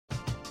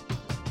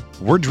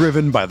We're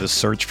driven by the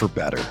search for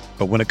better.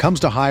 But when it comes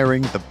to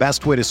hiring, the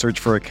best way to search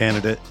for a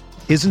candidate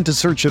isn't to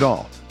search at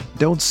all.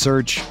 Don't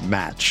search,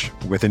 match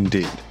with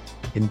Indeed.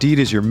 Indeed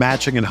is your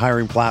matching and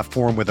hiring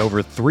platform with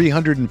over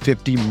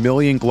 350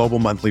 million global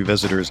monthly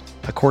visitors,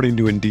 according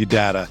to Indeed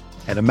data,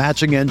 and a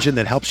matching engine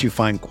that helps you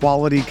find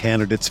quality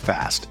candidates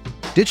fast.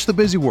 Ditch the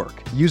busy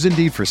work. Use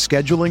Indeed for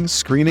scheduling,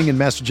 screening, and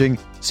messaging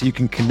so you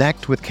can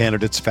connect with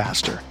candidates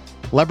faster.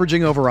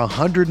 Leveraging over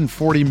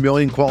 140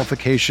 million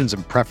qualifications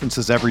and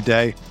preferences every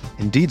day,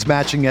 Indeed's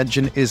matching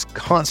engine is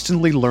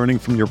constantly learning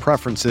from your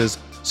preferences,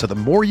 so the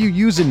more you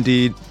use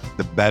Indeed,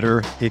 the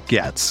better it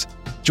gets.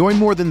 Join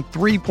more than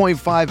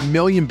 3.5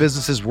 million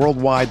businesses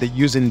worldwide that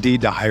use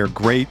Indeed to hire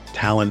great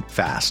talent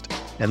fast.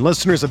 And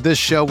listeners of this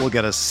show will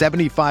get a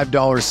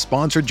 $75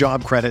 sponsored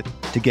job credit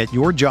to get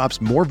your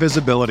jobs more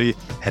visibility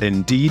at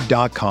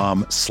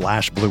Indeed.com/Blue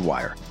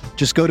Wire.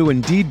 Just go to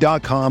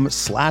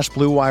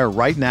Indeed.com/Blue Wire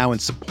right now and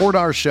support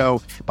our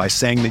show by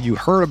saying that you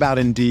heard about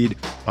Indeed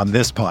on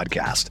this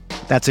podcast.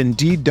 That's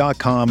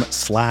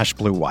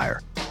Indeed.com/Blue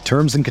Wire.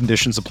 Terms and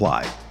conditions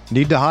apply.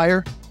 Need to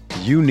hire?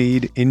 You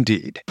need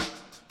Indeed.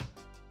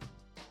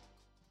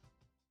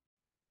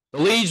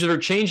 The leaves are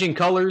changing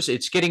colors.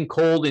 It's getting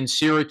cold in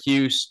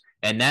Syracuse,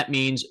 and that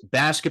means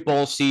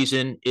basketball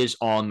season is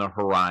on the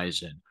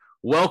horizon.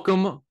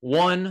 Welcome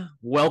one,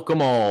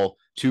 welcome all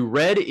to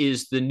Red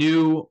is the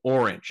New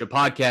Orange, a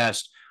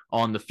podcast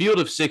on the field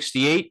of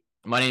 68.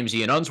 My name is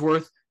Ian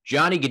Unsworth.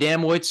 Johnny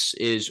Gadamowicz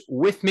is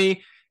with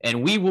me,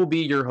 and we will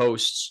be your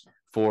hosts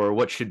for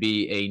what should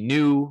be a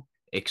new,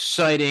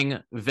 exciting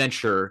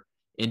venture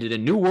into the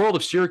new world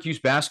of Syracuse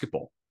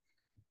basketball.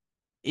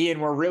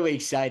 Ian, we're really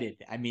excited.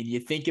 I mean, you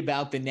think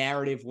about the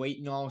narrative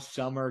waiting all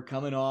summer,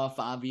 coming off,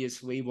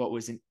 obviously, what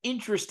was an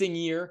interesting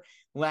year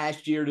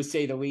last year, to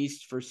say the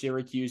least, for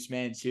Syracuse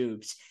men's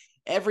hoops.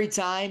 Every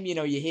time,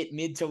 you hit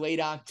mid to late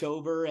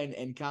October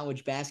and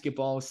college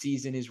basketball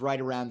season is right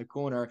around the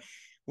corner.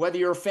 Whether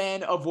you're a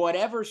fan of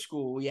whatever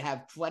school, you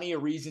have plenty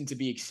of reason to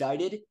be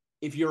excited.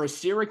 If you're a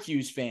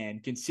Syracuse fan,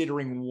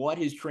 considering what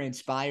has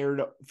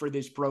transpired for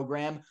this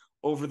program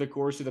over the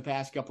course of the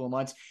past couple of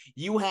months,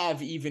 you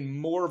have even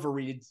more of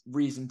a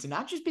reason to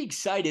not just be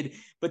excited,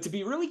 but to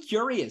be really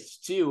curious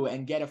too,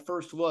 and get a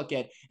first look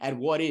at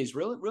what is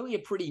really a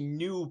pretty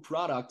new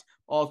product,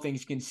 all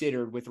things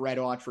considered, with Red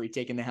Autry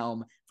taking the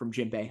helm from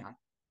Jim Boeheim.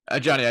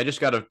 Johnny, I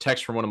just got a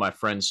text from one of my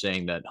friends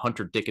saying that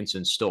Hunter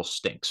Dickinson still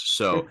stinks.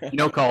 So,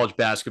 college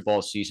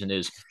basketball season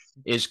is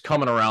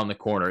coming around the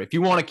corner. If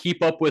you want to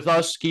keep up with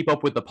us, keep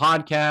up with the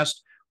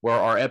podcast, where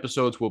our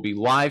episodes will be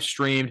live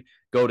streamed,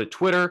 go to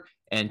Twitter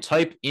and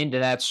type into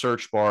that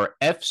search bar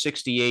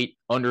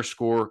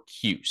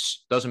F68_Cuse.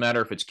 Doesn't matter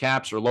if it's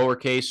caps or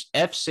lowercase,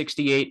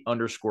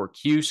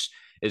 F68_Cuse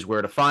is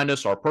where to find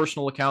us. Our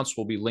personal accounts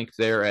will be linked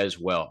there as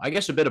well. I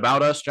guess a bit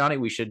about us, Johnny.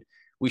 We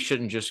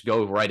shouldn't just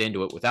go right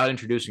into it without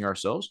introducing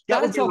ourselves.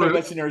 That would tell the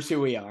listeners who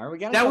we are.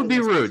 That would be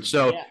rude.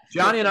 So yeah.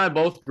 Johnny and I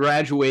both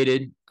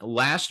graduated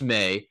last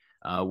May.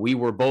 We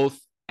were both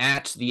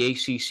at the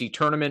ACC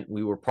tournament.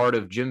 We were part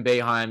of Jim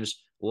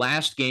Boeheim's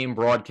last game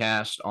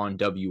broadcast on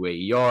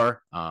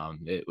WAER.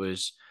 It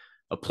was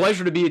a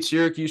pleasure to be at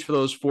Syracuse for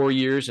those 4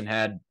 years and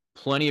had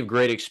plenty of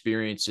great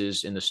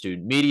experiences in the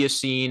student media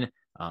scene.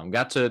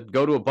 Got to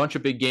go to a bunch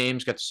of big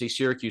games, got to see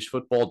Syracuse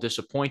football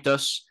disappoint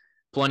us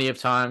plenty of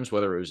times,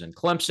 whether it was in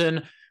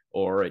Clemson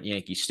or at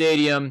Yankee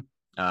Stadium.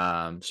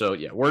 So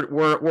yeah,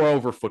 we're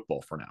over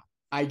football for now.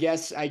 I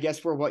guess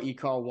we're what you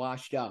call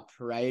washed up,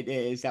 right?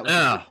 Is that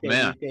what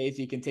these days?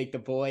 You can take the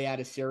boy out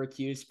of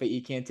Syracuse, but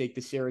you can't take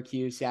the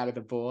Syracuse out of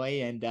the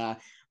boy. And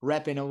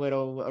repping a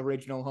little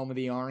original Home of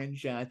the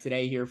Orange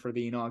today here for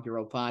the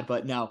inaugural pod.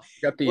 But no,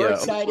 got the we're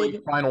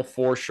excited. Final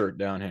Four shirt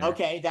down here.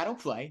 Okay, that'll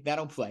play.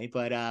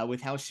 But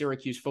with how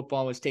Syracuse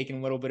football is taking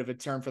a little bit of a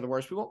turn for the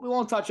worse, we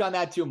won't touch on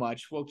that too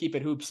much. We'll keep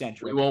it hoop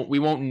centric. We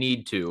won't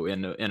need to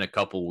in a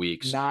couple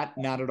weeks. Not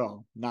at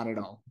all.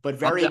 But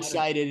very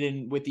excited,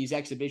 and with these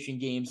exhibition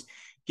games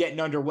getting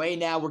underway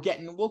now,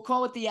 we'll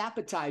call it the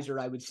appetizer,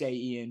 I would say,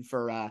 Ian,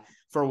 for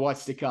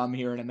what's to come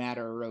here in a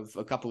matter of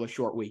a couple of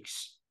short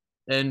weeks.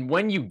 And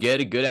when you get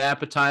a good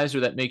appetizer,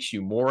 that makes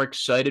you more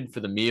excited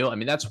for the meal. I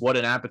mean, that's what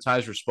an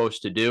appetizer is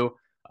supposed to do.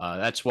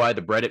 That's why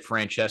the bread at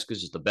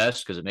Francesca's is the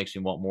best, because it makes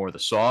me want more of the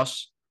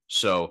sauce.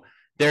 So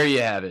there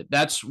you have it.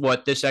 That's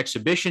what this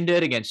exhibition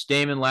did against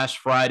Damon last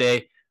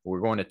Friday.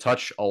 We're going to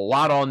touch a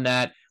lot on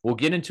that. We'll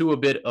get into a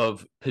bit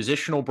of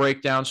positional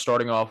breakdown,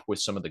 starting off with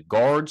some of the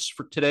guards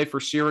for today for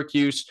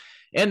Syracuse.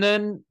 And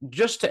then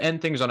just to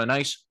end things on a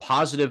nice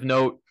positive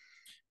note,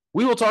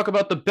 we will talk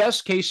about the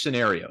best case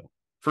scenario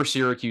for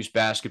Syracuse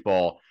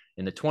basketball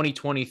in the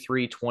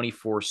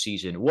 2023-24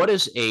 season. What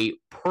does a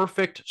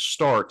perfect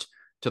start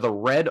to the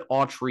Red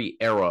Autry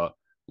era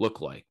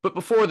look like? But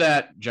before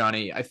that,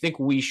 Johnny, I think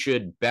we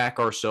should back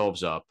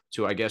ourselves up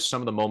to, I guess,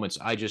 some of the moments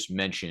I just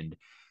mentioned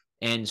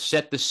and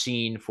set the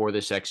scene for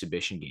this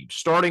exhibition game,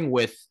 starting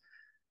with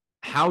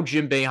how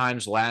Jim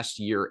Boeheim's last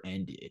year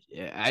ended.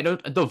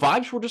 The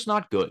vibes were just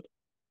not good.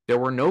 There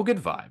were no good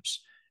vibes.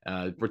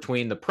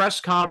 between the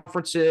press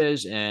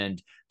conferences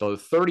and the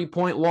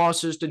 30-point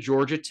losses to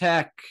Georgia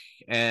Tech,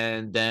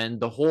 and then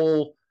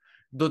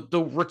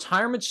the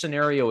retirement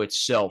scenario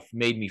itself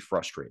made me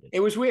frustrated. It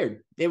was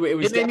weird. It was made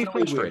me definitely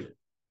frustrated. weird.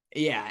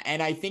 Yeah,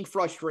 and I think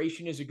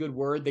frustration is a good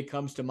word that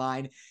comes to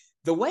mind.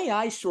 The way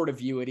I sort of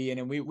view it, Ian,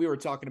 and we were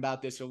talking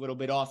about this a little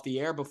bit off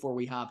the air before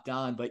we hopped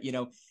on, but,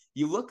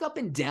 you look up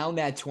and down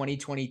that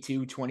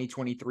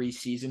 2022-2023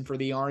 season for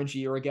the Orange a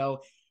year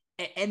ago,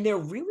 and there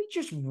really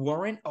just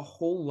weren't a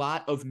whole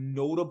lot of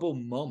notable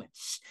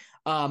moments,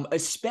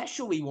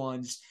 especially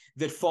ones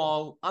that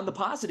fall on the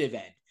positive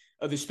end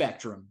of the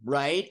spectrum,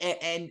 right?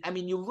 And I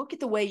mean, you look at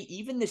the way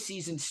even the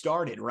season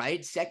started,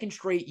 right? Second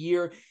straight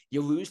year,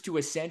 you lose to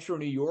a Central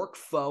New York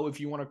foe, if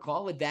you want to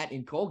call it that,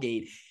 in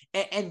Colgate.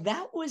 And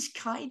that was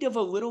kind of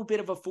a little bit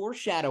of a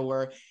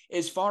foreshadower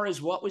as far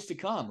as what was to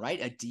come,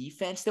 right? A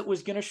defense that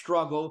was going to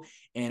struggle,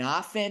 an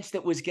offense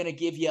that was going to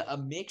give you a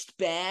mixed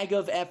bag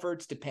of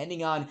efforts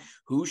depending on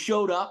who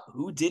showed up,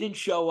 who didn't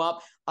show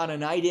up on a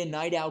night in,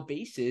 night out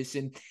basis.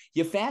 And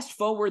you fast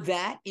forward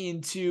that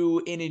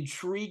into an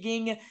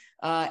intriguing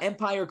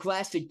Empire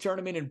Classic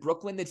tournament in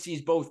Brooklyn that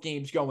sees both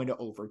games go into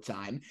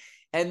overtime.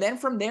 And then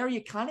from there,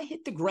 you kind of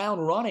hit the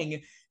ground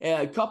running.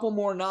 A couple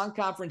more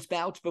non-conference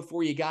bouts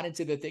before you got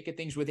into the thick of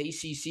things with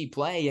ACC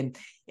play. And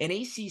an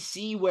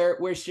ACC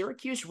where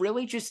Syracuse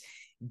really just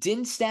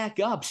didn't stack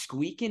up,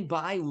 squeaking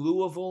by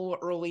Louisville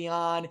early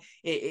on.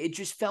 It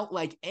just felt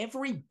like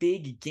every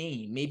big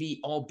game, maybe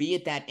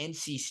albeit that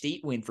NC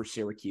State win for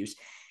Syracuse,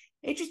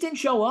 it just didn't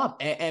show up.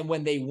 And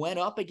when they went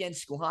up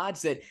against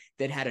squads that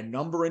had a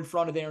number in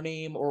front of their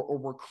name or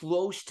were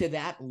close to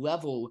that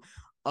level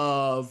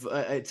of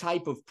a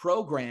type of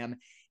program,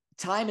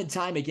 time and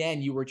time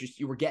again, you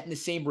were getting the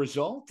same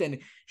result. And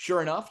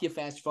sure enough, you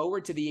fast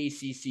forward to the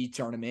ACC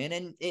tournament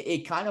and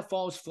it kind of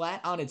falls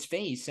flat on its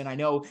face. And I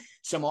know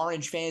some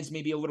Orange fans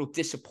may be a little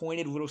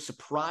disappointed, a little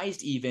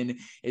surprised even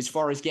as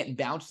far as getting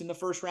bounced in the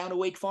first round of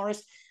Wake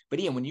Forest.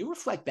 But Ian, when you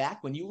reflect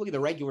back, when you look at the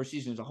regular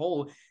season as a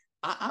whole,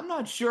 I'm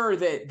not sure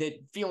that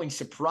feeling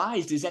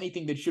surprised is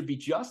anything that should be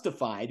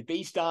justified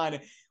based on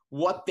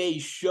what they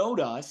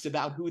showed us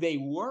about who they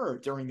were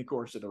during the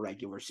course of the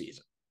regular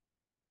season.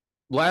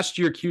 Last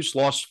year, Cuse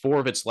lost 4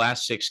 of its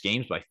last 6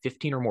 games by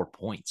 15 or more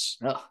points.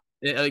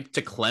 Like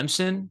to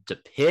Clemson, to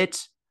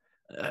Pitt.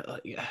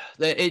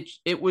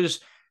 It was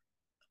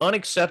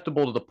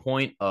unacceptable to the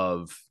point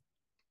of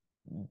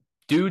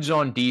dudes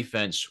on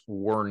defense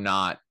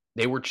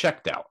they were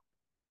checked out.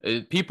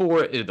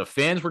 The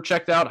fans were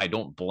checked out. I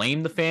don't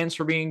blame the fans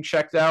for being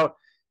checked out.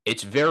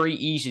 It's very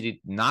easy to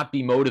not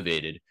be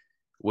motivated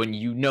when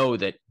you know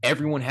that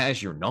everyone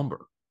has your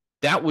number.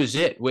 That was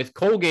it. With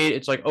Colgate,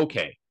 it's like,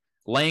 okay,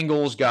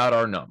 Langle's got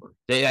our number.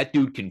 That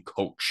dude can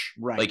coach.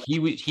 Right. Like he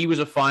was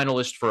a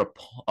finalist for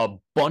a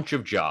bunch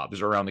of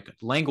jobs around the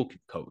Langle can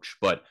coach.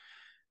 But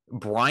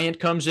Bryant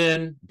comes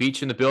in,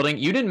 beats in the building.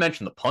 You didn't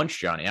mention the punch,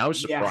 Johnny. I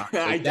was surprised.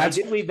 Yeah, I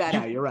did leave that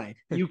out. You're right.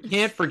 You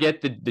can't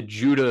forget the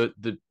Judah,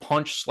 the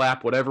punch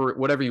slap,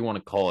 whatever you want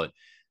to call it.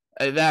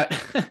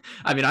 That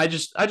I mean, I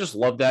just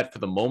love that for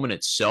the moment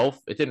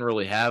itself. It didn't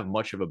really have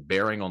much of a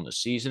bearing on the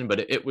season, but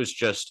it was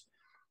just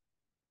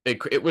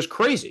it was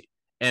crazy.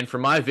 And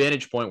from my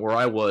vantage point where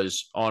I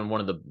was on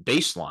one of the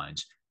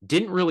baselines,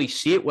 didn't really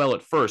see it well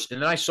at first.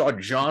 And then I saw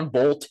John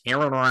Bull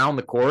tearing around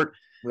the court.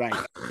 Right.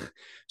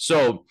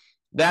 So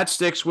that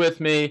sticks with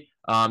me.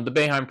 The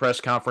Boeheim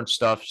press conference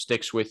stuff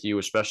sticks with you,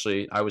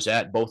 especially I was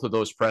at both of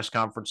those press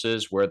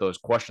conferences where those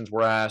questions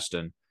were asked.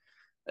 And,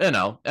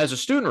 as a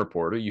student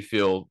reporter, you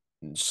feel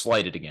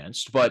slighted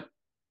against. But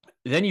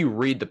then you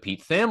read the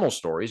Pete Thamel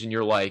stories and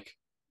you're like,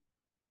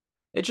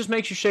 it just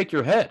makes you shake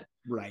your head.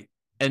 Right.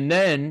 And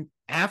then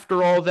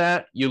after all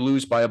that, you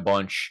lose by a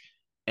bunch.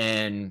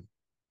 And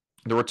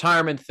the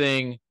retirement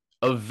thing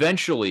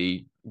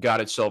eventually got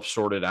itself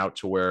sorted out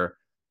to where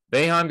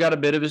Boeheim got a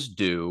bit of his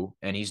due,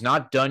 and he's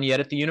not done yet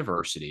at the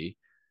university.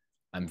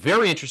 I'm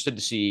very interested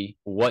to see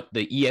what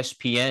the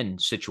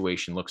ESPN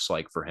situation looks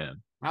like for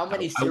him. How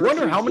many? I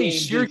wonder how many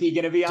Syracuse is he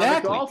going to be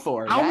on the call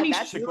for? How many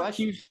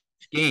Syracuse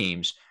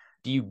games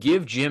do you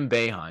give Jim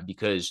Boeheim?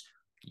 Because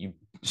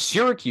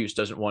Syracuse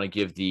doesn't want to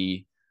give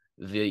the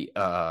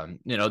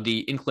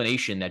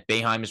inclination that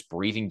Boeheim is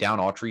breathing down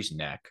Autry's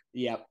neck.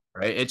 Yep.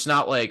 Right. It's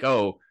not like,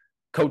 oh,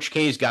 Coach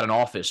K's got an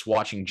office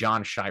watching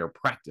John Shire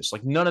practice.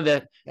 Like none of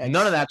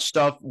that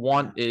stuff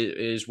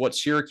is what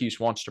Syracuse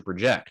wants to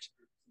project.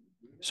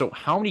 So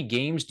how many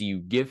games do you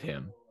give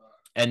him?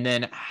 And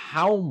then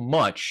how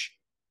much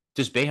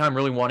does Boeheim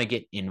really want to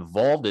get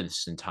involved in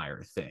this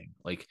entire thing?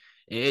 Like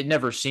it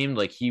never seemed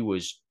like he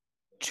was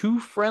too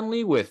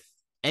friendly with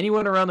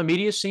anyone around the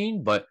media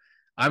scene, but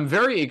I'm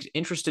very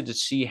interested to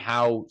see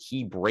how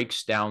he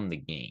breaks down the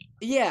game.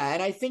 Yeah,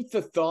 and I think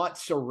the thought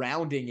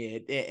surrounding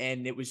it,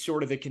 and it was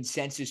sort of the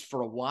consensus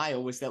for a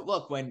while, was that,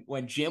 look,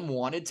 when Jim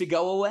wanted to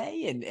go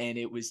away and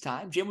it was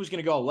time, Jim was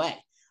going to go away.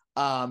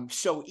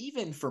 So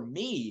even for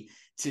me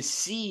to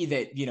see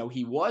that,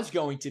 he was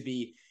going to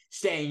be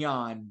staying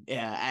on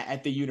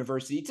at the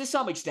university to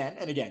some extent.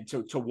 And again,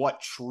 to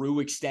what true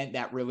extent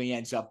that really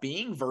ends up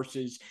being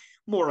versus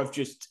more of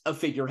just a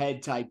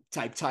figurehead type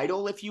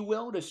title, if you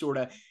will, to sort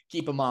of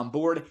keep him on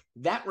board.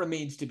 That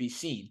remains to be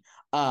seen.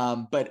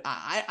 But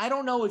I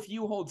don't know if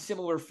you hold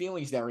similar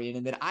feelings there, Ian,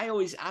 and that I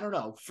don't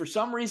know, for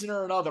some reason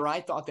or another,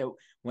 I thought that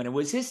when it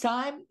was his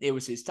time, it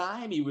was his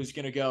time. He was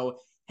going to go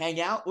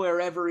hang out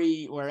wherever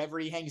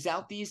he hangs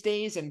out these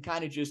days and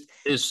kind of just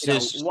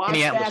watch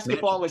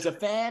basketball as a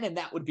fan, and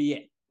that would be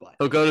it. But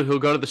he'll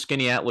go to the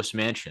Skinny Atlas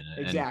Mansion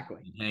and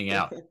hang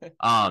out.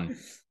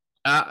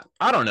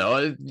 I don't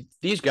know.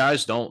 These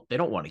guys don't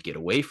want to get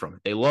away from it.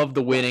 They love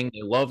the winning.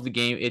 They love the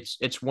game.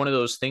 It's one of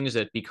those things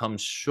that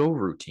becomes so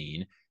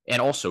routine and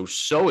also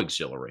so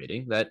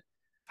exhilarating that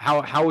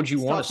how would you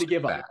want to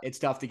give up? It's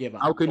tough to give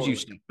up. How could you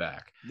step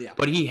back? Yeah.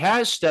 But he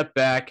has stepped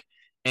back,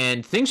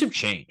 and things have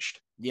changed.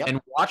 Yep.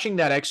 And watching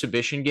that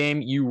exhibition game,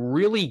 you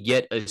really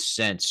get a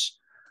sense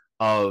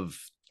of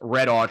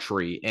Red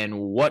Autry and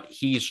what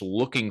he's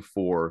looking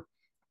for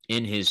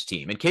in his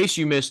team. In case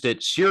you missed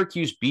it,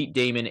 Syracuse beat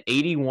Damon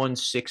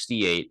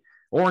 81-68.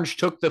 Orange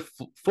took the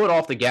foot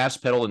off the gas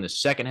pedal in the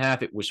second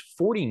half. It was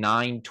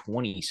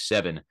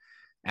 49-27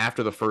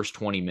 after the first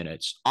 20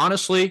 minutes.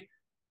 Honestly,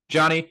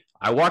 Johnny,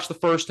 I watched the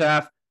first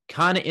half,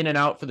 kind of in and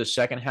out for the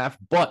second half,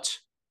 but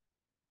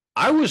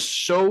I was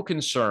so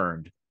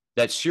concerned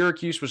that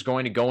Syracuse was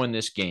going to go in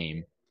this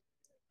game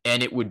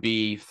and it would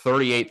be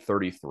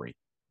 38-33.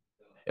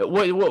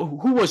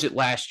 Who was it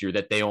last year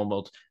that they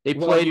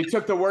played? You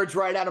took the words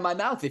right out of my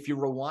mouth. If you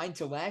rewind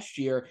to last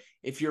year,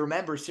 if you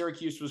remember,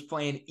 Syracuse was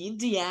playing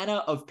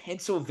Indiana of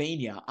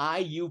Pennsylvania,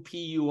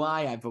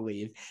 IUPUI, I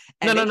believe.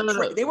 And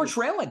no. They were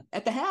trailing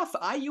at the half.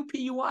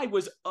 IUPUI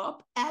was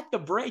up at the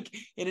break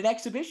in an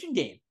exhibition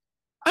game.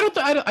 I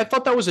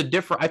thought that was a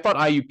different. I thought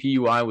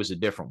IUPUI was a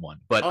different one,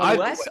 but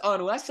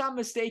unless I'm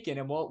mistaken,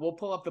 and we'll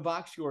pull up the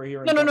box score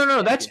here.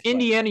 No. That's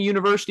Indiana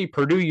University,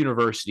 Purdue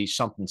University,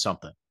 something.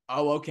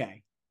 Oh,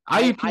 okay.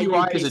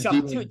 IUPUI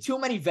is too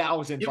many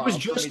vowels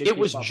involved. It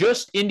was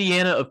just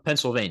Indiana of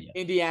Pennsylvania.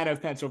 Indiana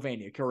of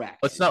Pennsylvania,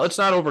 correct. Let's not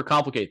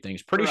overcomplicate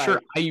things. Pretty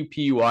sure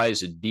IUPUI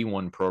is a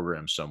D1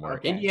 program somewhere.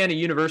 Okay. Indiana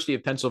University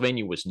of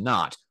Pennsylvania was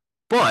not,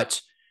 but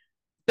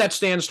that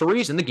stands to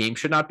reason. The game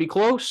should not be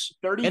close.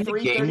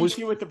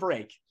 33-32 at the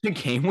break. The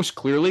game was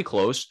clearly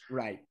close,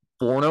 right?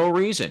 For no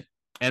reason.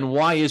 And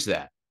why is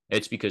that?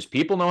 It's because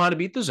people know how to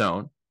beat the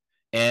zone,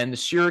 and the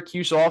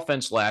Syracuse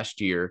offense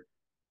last year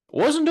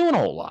wasn't doing a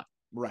whole lot.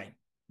 Right.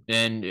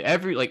 And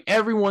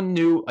everyone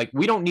knew,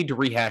 we don't need to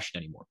rehash it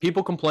anymore.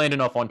 People complained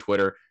enough on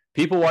Twitter.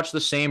 People watch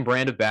the same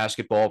brand of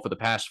basketball for the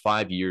past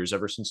 5 years,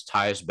 ever since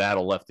Tyus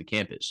Battle left the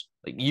campus.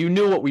 You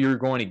knew what we were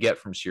going to get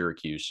from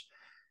Syracuse.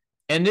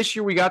 And this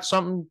year we got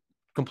something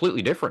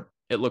completely different,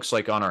 it looks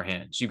like, on our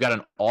hands. You got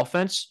an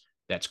offense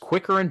that's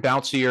quicker and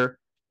bouncier.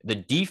 The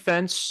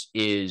defense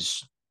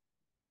is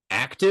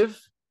active.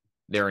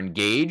 They're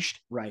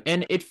engaged. Right.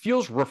 And it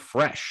feels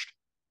refreshed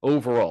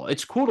overall.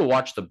 It's cool to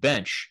watch the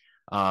bench.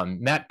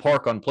 Matt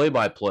Park on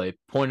play-by-play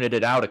pointed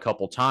it out a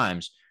couple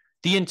times.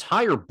 The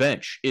entire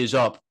bench is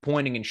up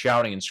pointing and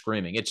shouting and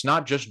screaming. It's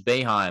not just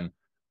Boeheim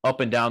up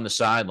and down the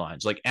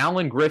sidelines.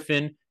 Alan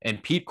Griffin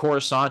and Pete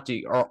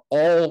Corisanti are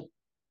all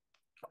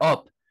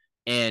up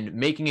and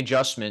making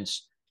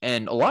adjustments.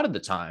 And a lot of the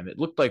time, it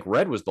looked like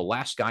Red was the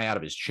last guy out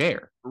of his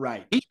chair.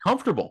 Right. He's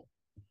comfortable.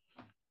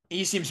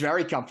 He seems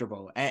very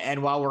comfortable.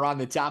 And while we're on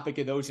the topic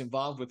of those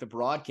involved with the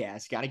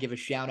broadcast, got to give a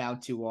shout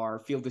out to our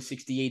Field of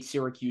 68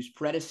 Syracuse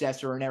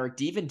predecessor and Eric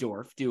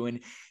Devendorf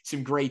doing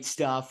some great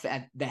stuff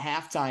at the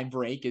halftime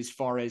break as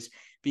far as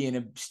being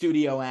a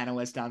studio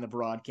analyst on the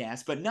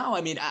broadcast. But no,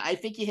 I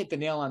think you hit the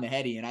nail on the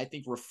head, Ian. I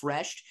think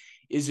refreshed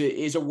is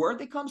a word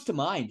that comes to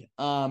mind.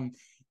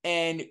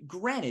 And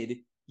granted,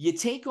 you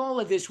take all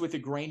of this with a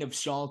grain of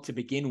salt to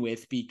begin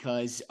with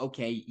because,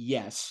 okay,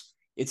 yes,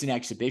 it's an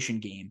exhibition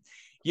game.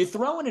 You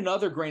throw in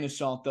another grain of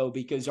salt, though,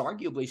 because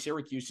arguably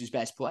Syracuse's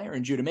best player,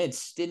 and Judah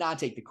Mintz, did not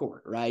take the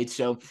court, right?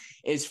 So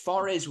as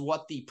far as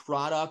what the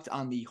product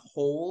on the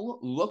whole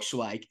looks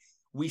like,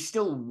 we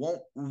still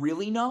won't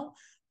really know.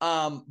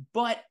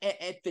 But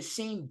at the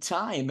same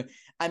time,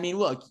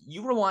 look,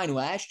 you rewind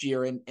last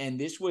year, and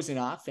this was an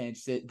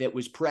offense that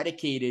was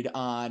predicated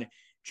on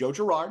Joe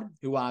Girard,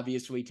 who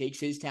obviously takes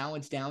his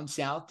talents down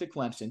south to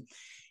Clemson,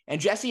 and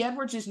Jesse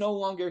Edwards is no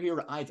longer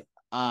here either.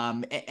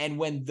 And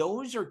when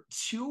those are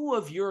two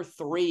of your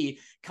three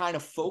kind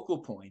of focal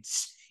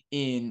points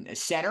in a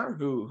center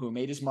who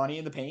made his money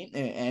in the paint,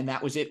 and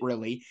that was it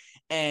really,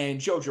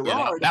 and Joe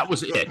Girard, that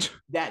was it.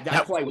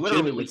 That quite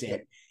literally was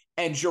it.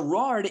 And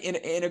Girard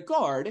in a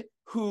guard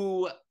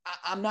who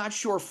I'm not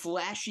sure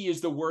flashy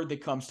is the word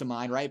that comes to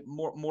mind, right?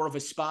 More of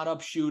a spot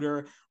up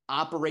shooter,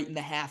 operate in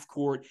the half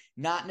court,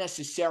 not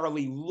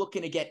necessarily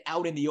looking to get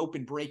out in the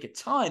open break a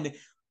ton.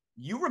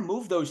 You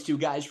remove those two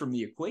guys from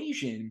the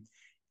equation.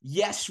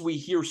 Yes, we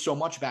hear so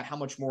much about how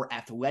much more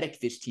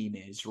athletic this team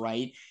is,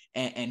 right?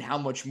 And how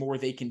much more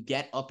they can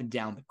get up and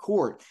down the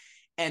court.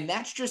 And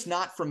that's just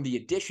not from the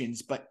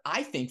additions, but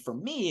I think for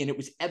me, and it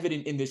was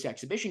evident in this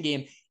exhibition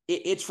game,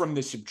 it's from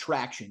the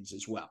subtractions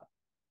as well.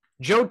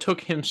 Joe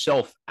took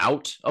himself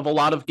out of a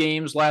lot of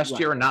games last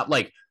year, and not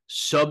like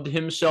subbed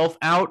himself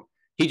out.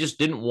 He just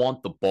didn't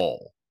want the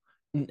ball.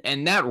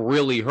 And that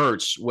really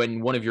hurts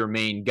when one of your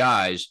main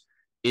guys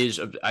is,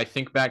 I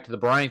think back to the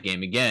Bryant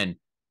game again,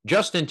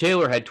 Justin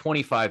Taylor had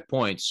 25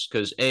 points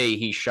because A,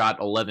 he shot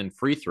 11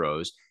 free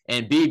throws,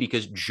 and B,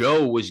 because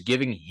Joe was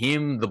giving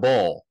him the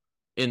ball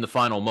in the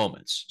final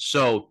moments.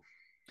 So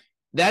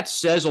that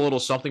says a little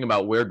something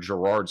about where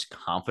Gerard's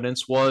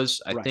confidence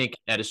was. I think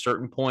at a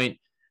certain point,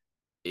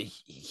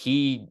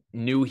 he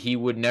knew he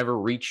would never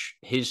reach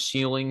his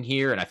ceiling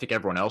here, and I think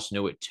everyone else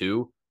knew it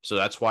too. So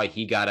that's why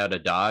he got out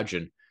of Dodge,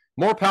 and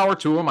more power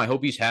to him. I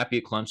hope he's happy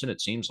at Clemson.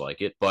 It seems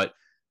like it, but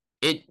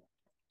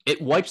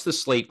it wipes the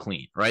slate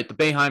clean, right? The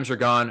Boeheims are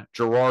gone.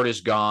 Gerard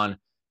is gone,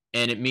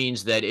 and it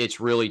means that it's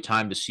really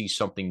time to see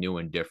something new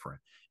and different.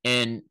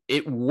 And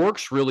it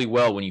works really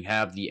well when you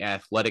have the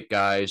athletic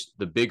guys,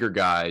 the bigger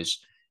guys,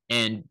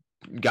 and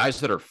guys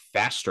that are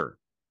faster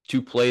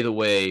to play the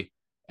way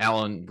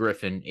Alan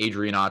Griffin,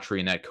 Adrian Autry,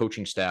 and that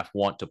coaching staff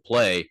want to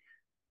play,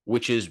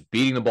 which is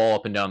beating the ball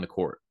up and down the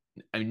court.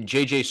 I mean,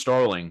 J.J.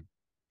 Starling,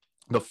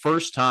 the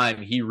first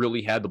time he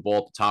really had the ball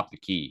at the top of the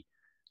key,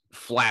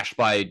 flashed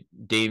by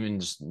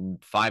Damon's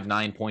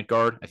 5'9" point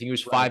guard. I think he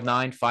was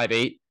 5'9",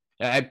 5'8".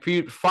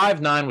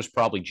 5'9" was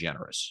probably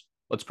generous.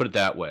 Let's put it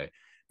that way.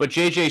 But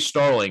J.J.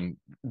 Starling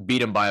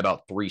beat him by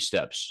about 3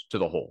 steps to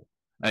the hole.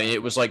 I mean,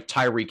 it was like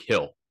Tyreek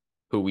Hill,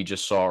 who we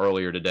just saw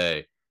earlier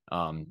today,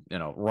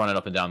 running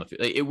up and down the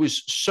field. It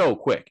was so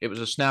quick. It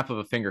was a snap of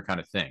a finger kind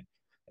of thing.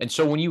 And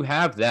so when you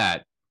have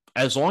that,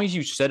 as long as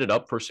you set it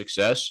up for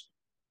success,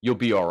 you'll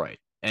be all right.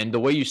 And the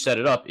way you set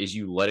it up is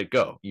you let it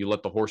go. You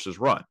let the horses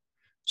run.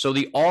 So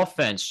the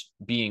offense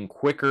being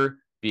quicker,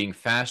 being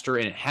faster,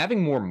 and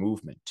having more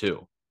movement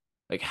too.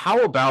 Like,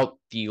 how about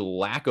the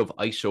lack of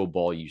ISO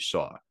ball you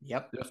saw?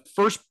 Yep.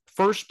 The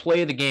first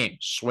play of the game,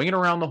 swinging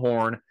around the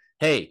horn.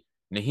 Hey,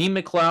 Naheem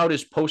McLeod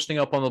is posting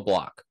up on the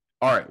block.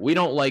 All right, we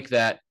don't like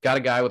that. Got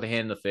a guy with a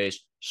hand in the face.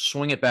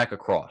 Swing it back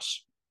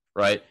across,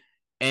 right?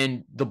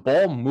 And the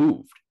ball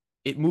moved.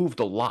 It moved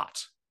a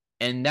lot.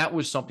 And that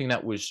was something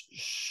that was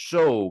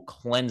so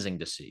cleansing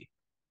to see.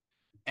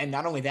 And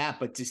not only that,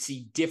 but to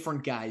see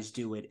different guys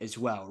do it as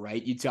well,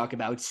 right? You talk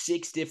about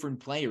 6 different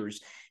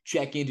players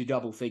check into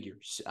double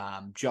figures.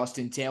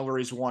 Justin Taylor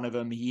is one of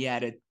them. He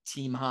had a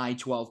team high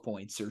 12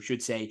 points, or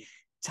should say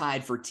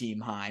tied for team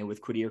high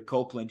with Quadir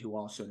Copeland, who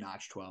also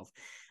notched 12.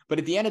 But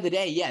at the end of the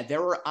day, yeah,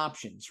 there were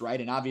options, right?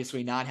 And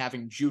obviously not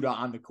having Judah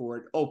on the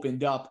court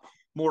opened up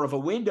more of a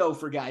window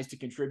for guys to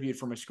contribute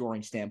from a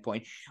scoring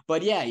standpoint.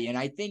 But yeah, and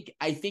I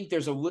think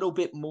there's a little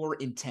bit more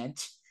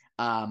intent.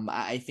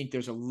 I think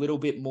there's a little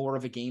bit more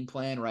of a game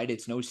plan, right?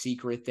 It's no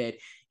secret that,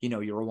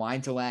 you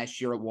rewind to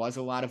last year, it was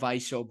a lot of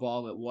ISO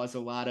ball. It was a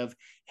lot of,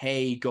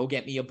 hey, go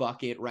get me a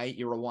bucket, right?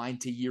 You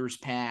rewind to years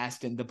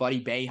past and the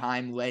Buddy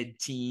Boeheim-led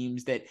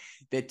teams that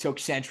took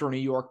Central New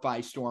York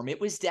by storm. It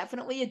was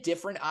definitely a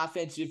different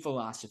offensive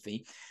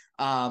philosophy.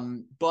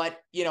 But,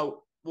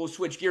 we'll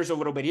switch gears a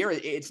little bit here.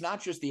 It's not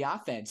just the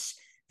offense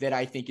that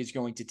I think is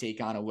going to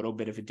take on a little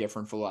bit of a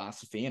different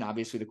philosophy. And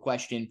obviously the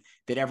question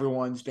that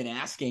everyone's been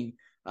asking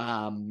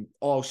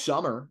all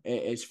summer,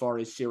 as far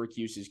as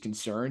Syracuse is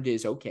concerned,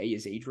 is, okay,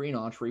 is Adrian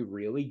Autry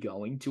really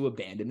going to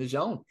abandon the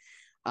zone?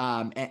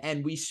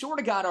 And we sort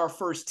of got our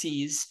first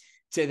tease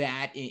to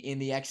that in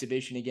the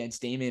exhibition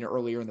against Damon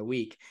earlier in the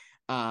week.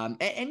 And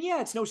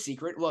yeah, it's no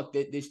secret. Look,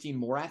 this team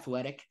more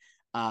athletic,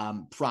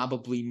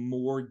 probably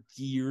more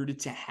geared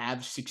to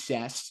have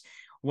success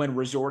when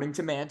resorting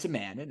to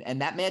man-to-man.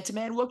 And that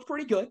man-to-man looked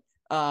pretty good.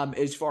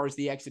 As far as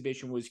the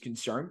exhibition was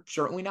concerned,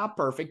 certainly not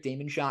perfect.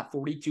 Damon shot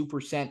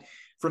 42%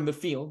 from the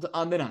field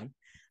on the night.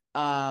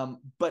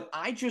 But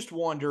I just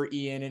wonder,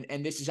 Ian,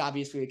 and this is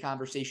obviously a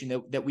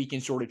conversation that we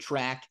can sort of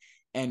track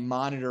and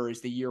monitor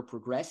as the year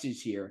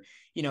progresses here.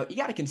 You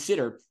got to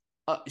consider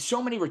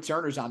so many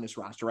returners on this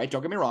roster, right?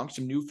 Don't get me wrong,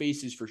 some new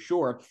faces for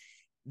sure.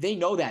 They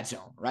know that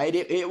zone, right?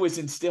 It was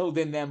instilled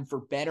in them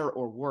for better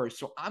or worse.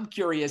 So I'm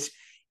curious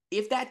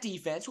if that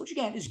defense, which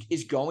again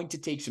is going to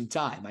take some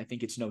time, I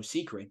think it's no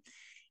secret,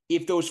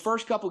 if those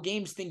first couple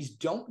games things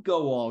don't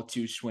go all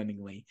too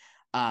swimmingly,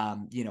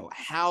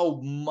 how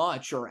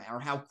much or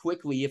how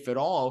quickly, if at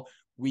all,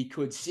 we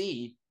could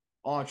see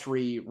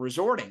Autry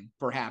resorting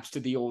perhaps to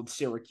the old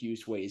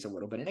Syracuse ways a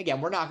little bit. And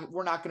again, we're not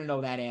going to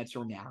know that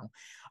answer now.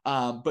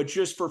 But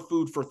just for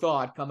food for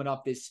thought, coming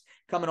off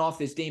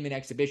this Damon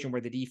exhibition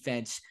where the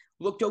defense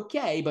looked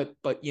okay, but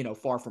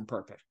far from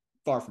perfect.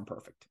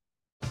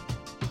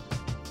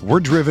 We're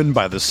driven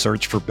by the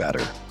search for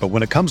better. But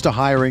when it comes to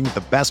hiring,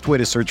 the best way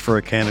to search for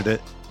a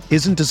candidate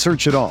isn't to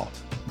search at all.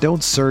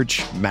 Don't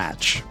search,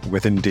 match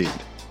with Indeed.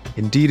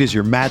 Indeed is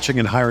your matching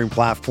and hiring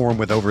platform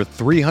with over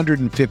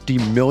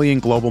 350 million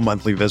global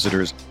monthly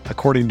visitors,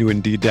 according to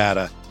Indeed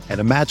data, and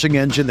a matching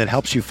engine that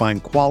helps you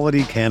find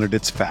quality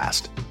candidates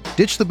fast.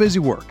 Ditch the busy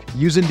work.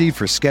 Use Indeed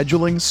for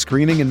scheduling,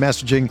 screening, and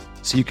messaging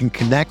so you can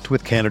connect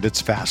with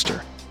candidates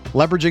faster.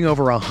 Leveraging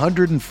over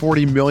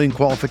 140 million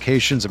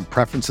qualifications and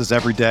preferences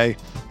every day,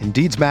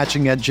 Indeed's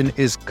matching engine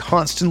is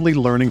constantly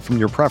learning from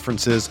your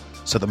preferences,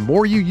 so the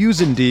more you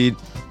use Indeed,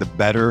 the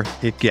better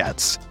it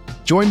gets.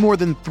 Join more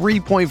than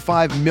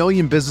 3.5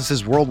 million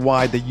businesses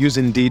worldwide that use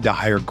Indeed to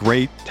hire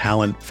great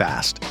talent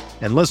fast.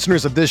 And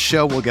listeners of this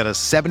show will get a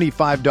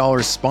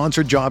 $75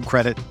 sponsored job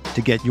credit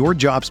to get your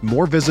jobs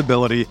more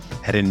visibility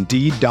at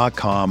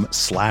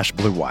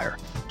Indeed.com/Blue Wire.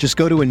 Just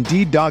go to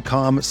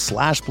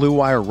Indeed.com/Blue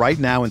Wire right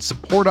now and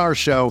support our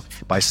show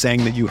by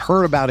saying that you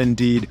heard about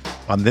Indeed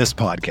on this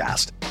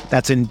podcast.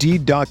 That's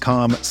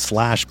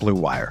Indeed.com/Blue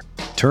Wire.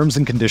 Terms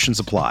and conditions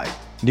apply.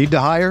 Need to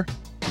hire?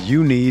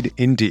 You need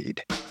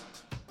Indeed.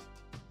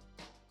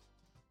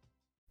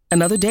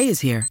 Another day is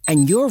here,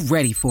 and you're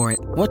ready for it.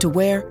 What to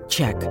wear?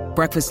 Check.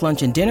 Breakfast,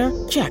 lunch, and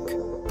dinner? Check.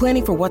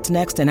 Planning for what's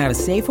next and how to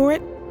save for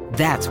it?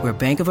 That's where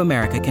Bank of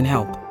America can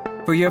help.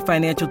 For your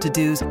financial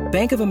to-dos,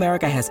 Bank of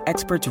America has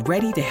experts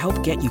ready to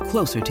help get you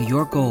closer to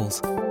your goals.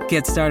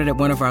 Get started at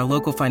one of our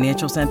local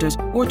financial centers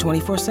or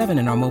 24/7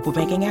 in our mobile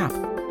banking app.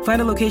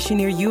 Find a location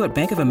near you at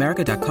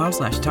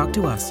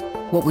bankofamerica.com/talktous.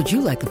 What would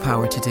you like the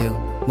power to do?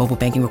 Mobile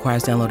banking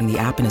requires downloading the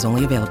app and is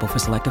only available for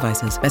select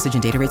devices. Message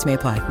and data rates may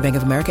apply. Bank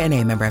of America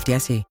NA, member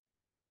FDIC.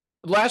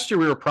 Last year,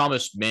 we were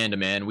promised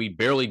man-to-man. We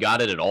barely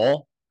got it at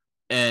all.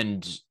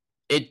 And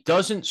it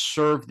doesn't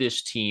serve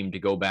this team to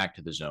go back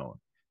to the zone.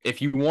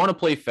 If you want to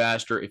play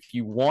faster, if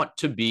you want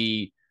to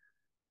be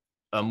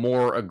a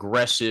more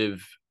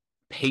aggressive,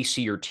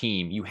 pacier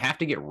team, you have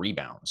to get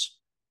rebounds.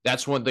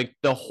 That's when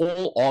the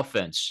whole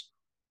offense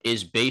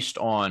is based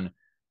on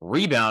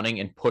rebounding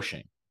and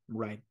pushing.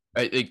 Right.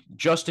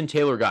 Justin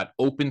Taylor got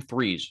open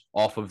threes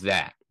off of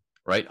that,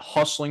 right?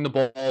 Hustling the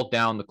ball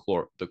down the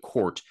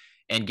court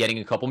and getting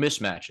a couple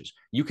mismatches.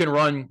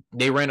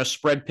 They ran a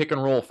spread pick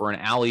and roll for an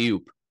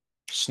alley-oop,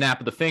 snap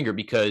of the finger,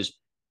 because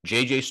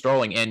J.J.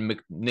 Starling and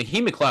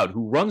Naheem McLeod,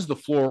 who runs the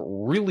floor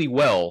really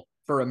well.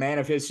 For a man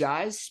of his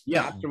size?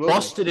 Yeah, absolutely.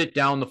 Busted it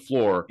down the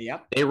floor.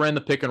 Yep. They ran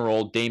the pick and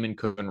roll. Damon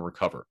couldn't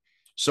recover.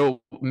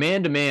 So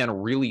man-to-man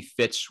really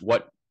fits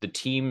what the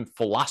team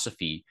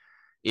philosophy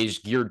is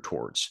geared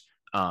towards.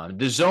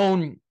 The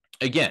zone,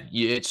 again,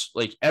 it's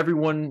like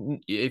everyone,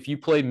 if you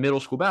play middle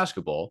school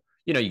basketball,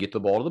 you get the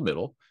ball to the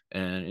middle,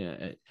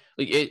 and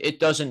it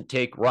doesn't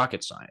take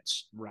rocket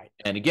science. Right.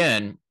 And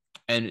again,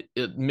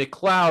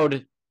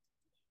 McLeod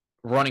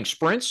running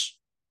sprints,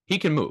 he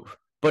can move.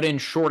 But in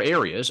short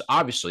areas,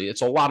 obviously,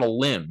 it's a lot of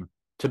limb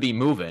to be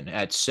moving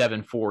at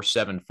 7'4",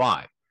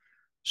 7'5".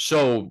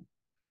 So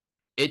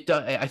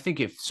I think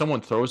if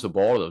someone throws the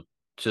ball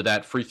to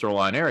that free throw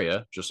line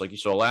area, just like you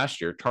saw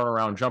last year,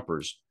 turnaround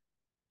jumpers,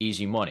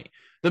 easy money.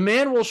 The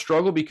man will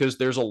struggle because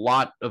there's a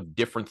lot of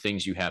different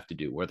things you have to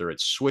do, whether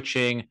it's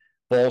switching,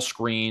 ball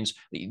screens.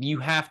 You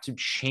have to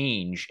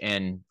change,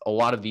 and a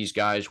lot of these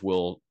guys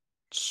will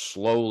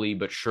slowly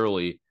but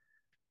surely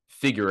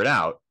figure it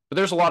out. But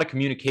there's a lot of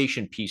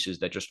communication pieces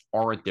that just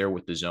aren't there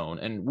with the zone,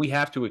 and we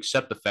have to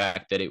accept the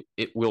fact that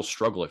it will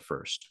struggle at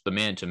first, the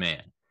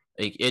man-to-man.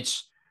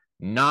 It's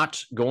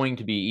not going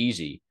to be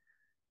easy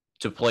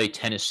to play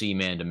Tennessee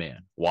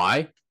man-to-man.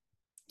 Why?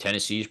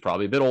 Tennessee is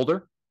probably a bit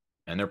older,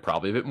 and they're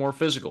probably a bit more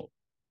physical.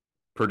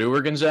 Purdue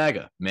or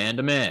Gonzaga,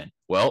 man-to-man.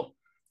 Well,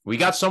 we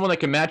got someone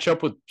that can match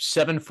up with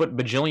 7-foot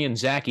bajillion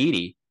Zach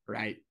Edey.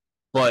 Right.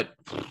 But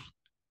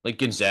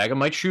Gonzaga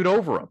might shoot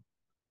over him.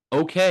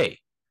 Okay.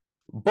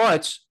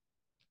 But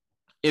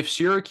if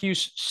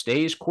Syracuse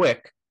stays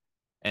quick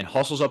and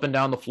hustles up and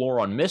down the floor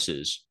on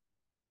misses,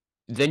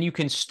 then you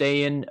can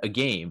stay in a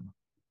game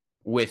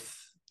with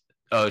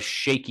a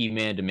shaky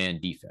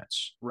man-to-man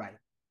defense. Right.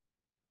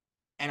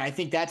 And I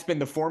think that's been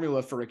the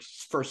formula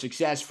for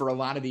success for a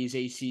lot of these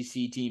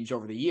ACC teams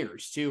over the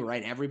years too,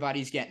 right?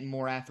 Everybody's getting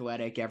more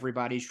athletic.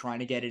 Everybody's trying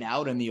to get it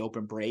out in the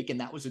open break. And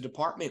that was a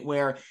department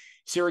where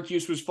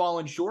Syracuse was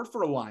falling short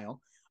for a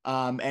while.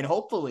 And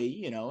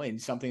hopefully,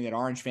 and something that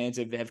Orange fans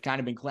have kind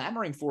of been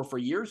clamoring for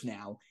years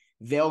now,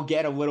 they'll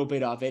get a little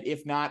bit of it,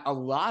 if not a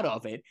lot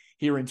of it,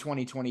 here in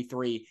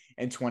 2023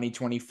 and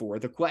 2024.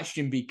 The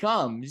question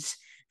becomes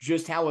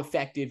just how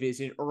effective is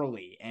it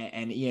early?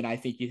 And Ian, I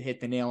think you hit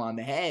the nail on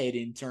the head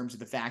in terms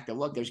of the fact that,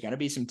 look, there's going to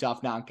be some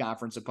tough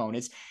non-conference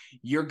opponents.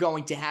 You're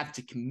going to have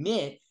to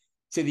commit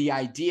to the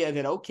idea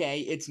that,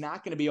 okay, it's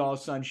not going to be all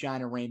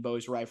sunshine and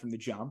rainbows right from the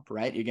jump,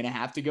 right? You're going to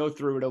have to go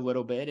through it a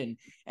little bit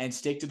and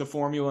stick to the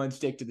formula and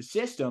stick to the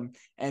system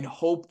and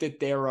hope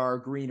that there are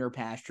greener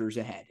pastures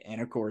ahead.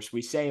 And of course,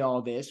 we say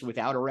all this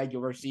without a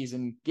regular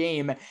season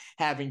game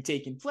having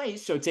taken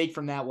place. So take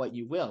from that what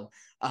you will.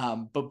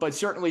 But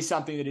certainly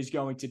something that is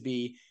going to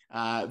be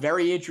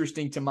very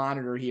interesting to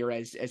monitor here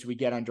as we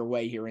get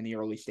underway here in the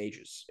early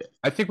stages.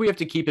 I think we have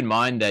to keep in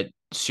mind that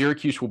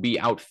Syracuse will be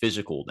out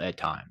physical at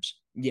times.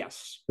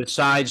 Yes.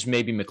 Besides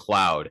maybe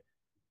McLeod,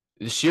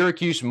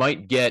 Syracuse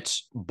might get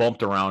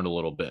bumped around a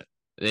little bit,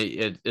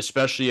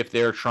 especially if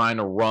they're trying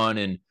to run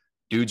and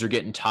dudes are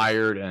getting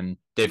tired, and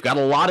they've got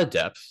a lot of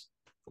depth.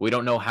 We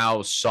don't know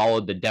how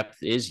solid the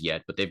depth is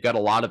yet, but they've got a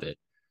lot of it.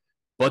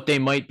 But they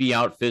might be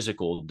out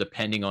physical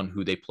depending on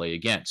who they play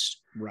against.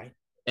 Right.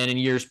 And in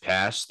years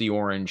past, the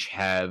Orange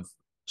have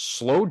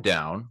slowed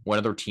down when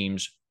other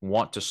teams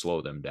want to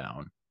slow them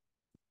down.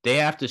 They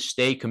have to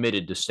stay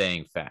committed to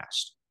staying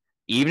fast.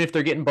 Even if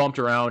they're getting bumped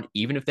around,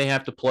 even if they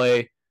have to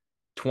play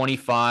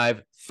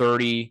 25,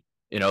 30,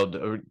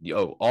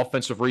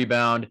 offensive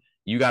rebound,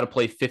 you got to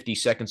play 50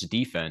 seconds of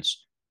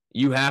defense.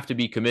 You have to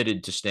be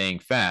committed to staying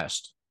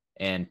fast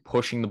and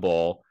pushing the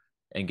ball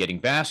and getting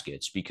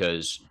baskets,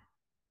 because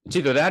it's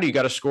either that or you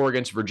got to score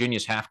against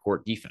Virginia's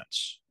half-court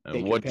defense.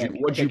 What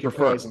do you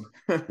prefer?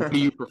 What do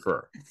you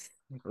prefer?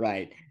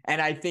 Right. And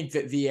I think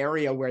that the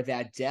area where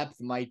that depth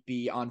might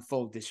be on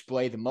full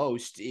display the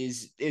most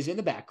is in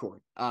the backcourt.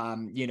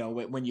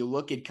 When you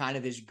look at kind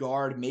of this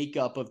guard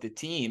makeup of the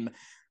team,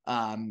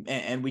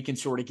 and we can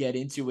sort of get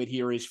into it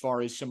here as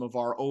far as some of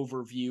our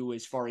overview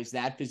as far as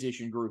that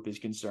position group is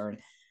concerned.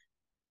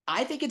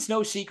 I think it's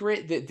no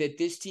secret that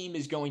this team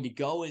is going to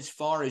go as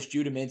far as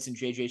Judah Mintz and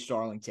JJ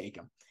Starling take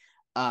them.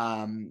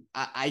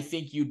 I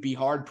think you'd be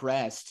hard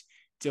pressed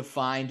to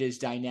find as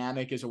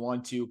dynamic as a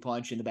 1-2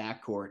 punch in the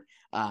backcourt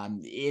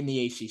in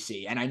the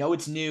ACC. And I know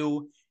it's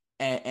new,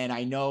 and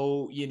I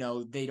know,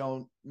 they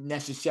don't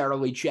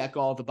necessarily check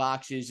all the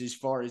boxes as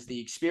far as the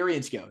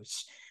experience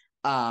goes.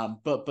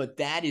 But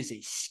that is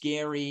a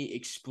scary,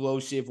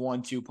 explosive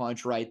 1-2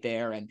 punch right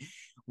there. And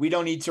we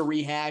don't need to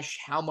rehash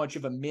how much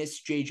of a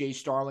miss JJ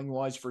Starling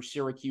was for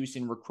Syracuse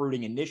in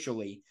recruiting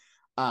initially.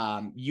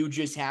 You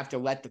just have to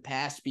let the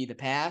past be the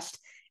past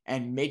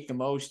and make the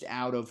most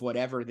out of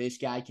whatever this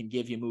guy can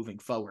give you moving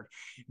forward.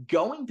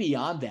 Going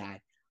beyond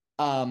that,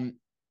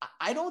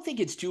 I don't think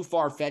it's too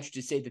far-fetched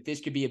to say that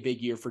this could be a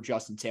big year for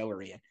Justin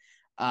Taylor, Ian.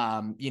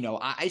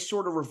 I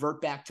sort of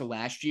revert back to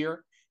last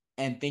year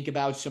and think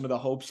about some of the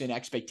hopes and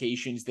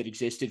expectations that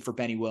existed for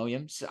Benny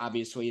Williams,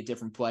 obviously a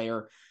different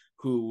player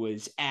who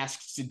was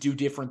asked to do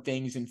different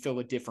things and fill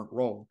a different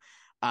role.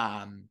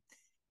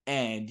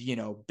 And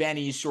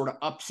Benny's sort of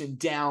ups and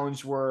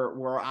downs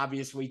were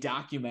obviously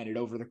documented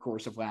over the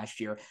course of last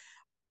year.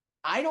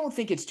 I don't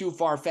think it's too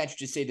far-fetched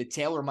to say that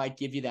Taylor might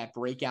give you that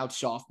breakout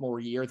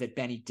sophomore year that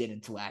Benny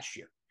didn't last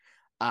year.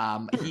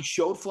 He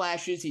showed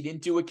flashes. He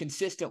didn't do it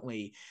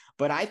consistently.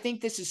 But I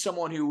think this is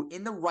someone who,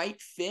 in the right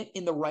fit,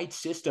 in the right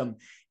system,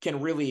 can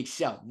really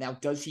excel. Now,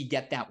 does he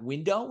get that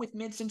window with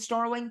Mintz and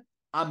Starling?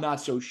 I'm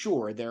not so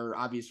sure. There are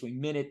obviously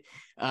minute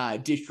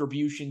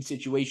distribution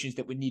situations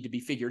that would need to be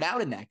figured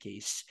out in that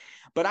case.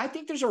 But I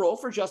think there's a role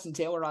for Justin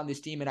Taylor on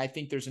this team, and I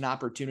think there's an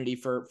opportunity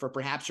for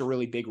perhaps a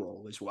really big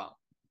role as well.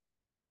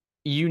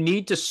 You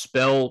need to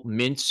spell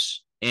Mintz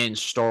and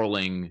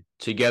Starling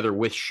together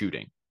with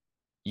shooting,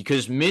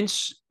 because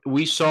Mintz,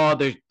 we saw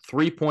the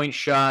three-point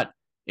shot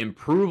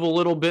improve a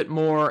little bit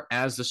more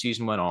as the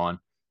season went on.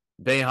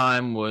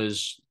 Boeheim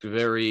was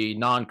very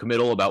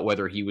non-committal about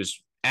whether he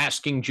was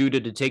asking Judah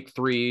to take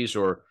threes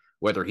or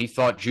whether he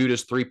thought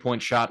Judah's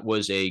three-point shot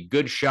was a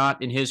good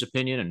shot in his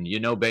opinion. And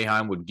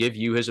Boeheim would give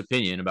you his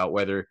opinion about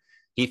whether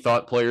he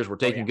thought players were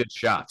taking good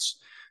shots.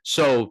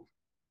 So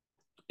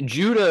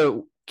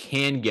Judah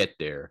can get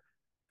there.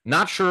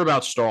 Not sure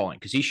about Starling,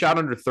 because he shot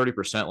under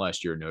 30%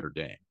 last year at Notre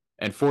Dame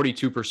and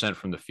 42%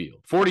 from the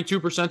field.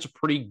 42% is a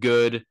pretty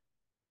good,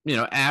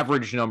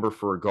 average number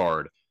for a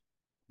guard.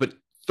 But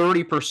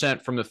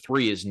 30% from the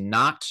three is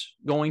not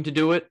going to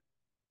do it,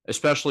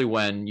 especially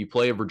when you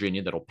play a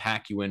Virginia that'll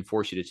pack you in,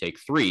 force you to take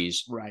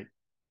threes. Right.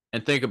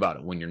 And think about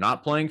it. When you're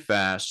not playing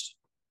fast,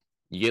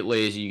 you get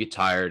lazy, you get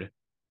tired.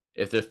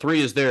 If the three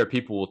is there,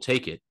 people will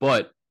take it.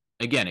 But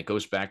again, it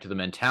goes back to the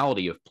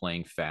mentality of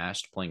playing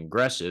fast, playing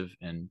aggressive,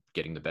 and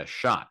getting the best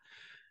shot.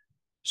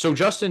 So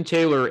Justin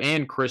Taylor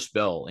and Chris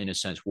Bell, in a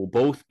sense, will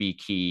both be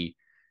key.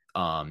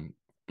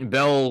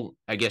 Bell,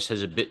 I guess,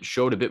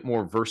 showed a bit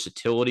more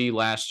versatility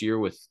last year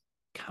with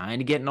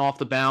kind of getting off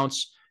the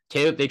bounce.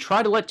 Taylor, they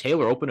tried to let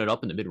Taylor open it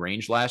up in the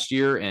mid-range last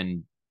year,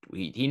 and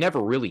he never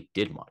really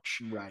did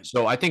much. Right.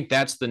 So I think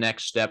that's the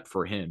next step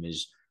for him,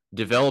 is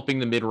developing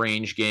the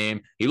mid-range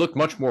game. He looked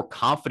much more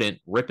confident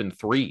ripping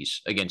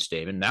threes against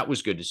David, and that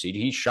was good to see.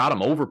 He shot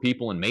them over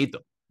people and made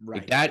them.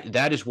 Right. Like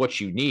that is what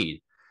you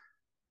need.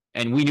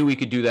 And we knew he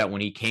could do that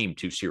when he came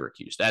to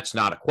Syracuse. That's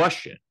not a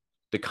question.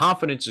 The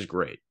confidence is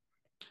great.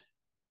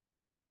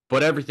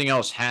 But everything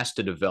else has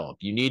to develop.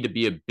 You need to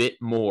be a bit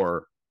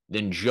more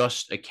than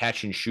just a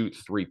catch-and-shoot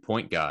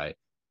three-point guy,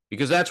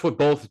 because that's what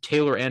both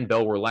Taylor and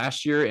Bell were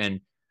last year,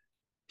 and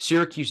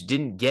Syracuse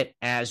didn't get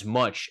as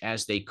much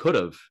as they could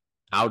have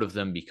out of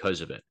them because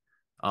of it.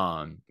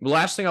 The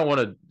last thing I want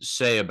to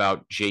say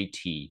about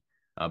JT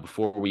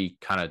before we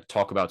kind of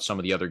talk about some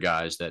of the other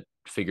guys that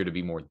figure to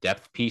be more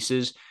depth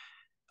pieces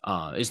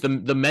is the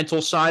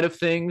mental side of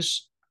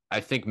things. I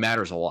think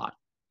matters a lot.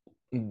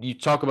 You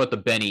talk about the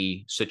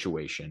Benny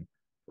situation,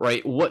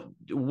 right? What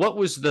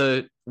was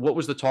the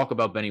talk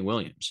about Benny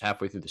Williams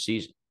halfway through the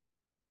season?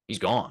 He's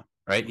gone,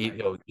 right?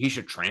 He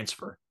should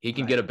transfer. He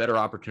can get a better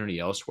opportunity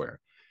elsewhere.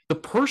 The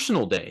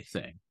personal day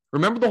thing.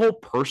 Remember the whole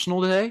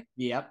personal day?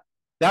 Yep.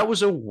 That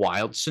was a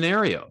wild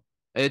scenario.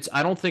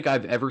 I don't think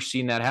I've ever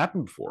seen that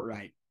happen before.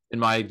 Right. In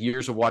my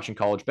years of watching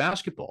college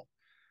basketball.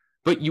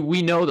 But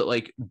we know that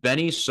like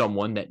Benny's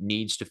someone that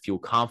needs to feel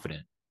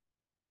confident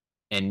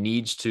and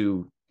needs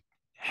to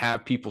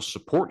have people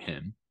support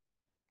him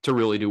to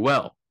really do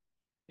well.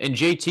 And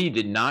JT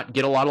did not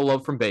get a lot of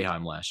love from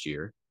Boeheim last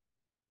year.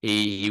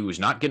 He was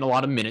not getting a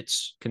lot of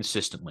minutes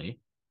consistently,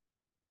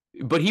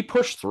 but he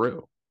pushed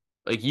through.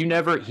 Like he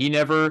never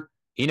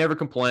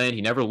complained.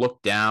 He never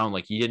looked down.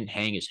 Like he didn't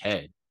hang his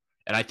head.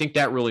 And I think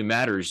that really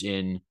matters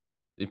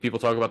if people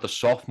talk about the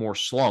sophomore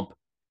slump.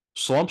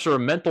 Slumps are a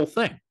mental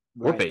thing.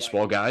 We're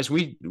baseball guys.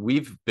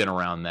 We've been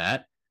around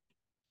that.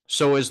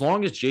 So as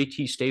long as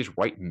JT stays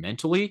right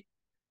mentally,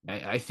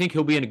 I think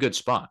he'll be in a good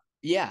spot.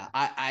 Yeah,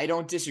 I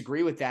don't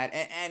disagree with that.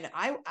 And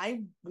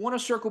I want to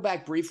circle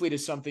back briefly to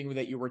something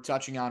that you were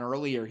touching on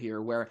earlier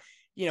here, where,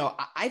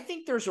 I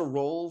think there's a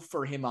role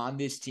for him on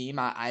this team.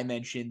 I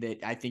mentioned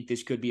that I think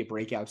this could be a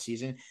breakout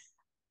season.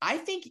 I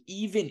think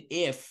even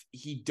if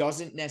he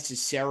doesn't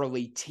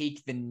necessarily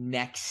take the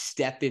next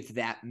step, if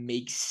that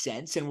makes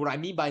sense. And what I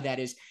mean by that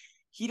is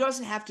he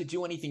doesn't have to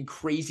do anything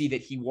crazy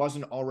that he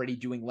wasn't already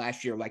doing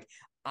last year. Like,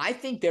 I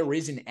think there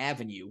is an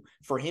avenue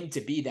for him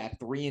to be that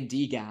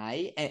 3-and-D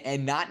guy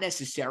and not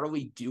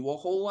necessarily do a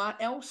whole lot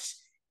else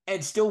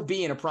and still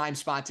be in a prime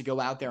spot to go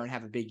out there and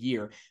have a big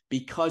year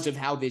because of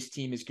how this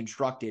team is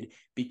constructed,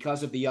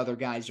 because of the other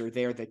guys are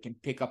there that can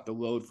pick up the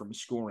load from a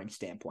scoring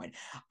standpoint.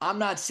 I'm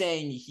not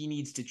saying he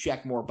needs to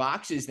check more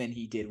boxes than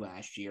he did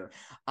last year.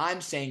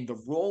 I'm saying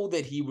the role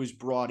that he was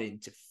brought in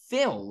to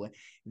fill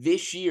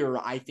this year,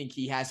 I think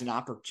he has an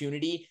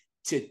opportunity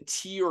to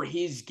tier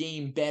his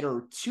game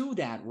better to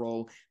that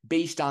role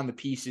based on the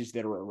pieces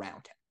that are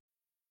around him.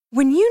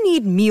 When you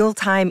need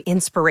mealtime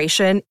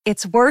inspiration,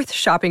 it's worth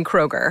shopping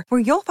Kroger, where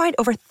you'll find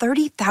over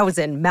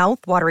 30,000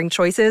 mouth-watering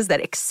choices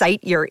that excite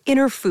your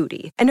inner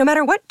foodie. And no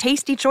matter what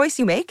tasty choice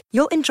you make,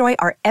 you'll enjoy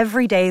our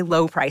everyday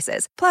low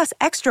prices, plus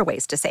extra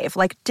ways to save,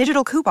 like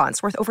digital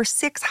coupons worth over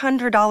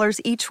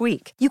 $600 each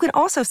week. You can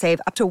also save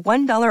up to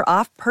 $1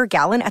 off per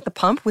gallon at the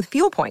pump with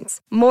fuel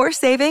points. More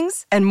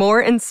savings and more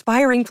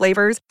inspiring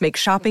flavors make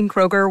shopping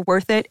Kroger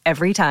worth it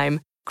every time.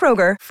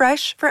 Kroger,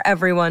 fresh for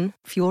everyone.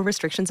 Fuel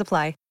restrictions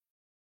apply.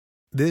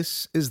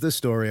 This is the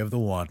story of the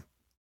one.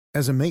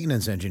 As a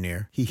maintenance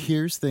engineer, he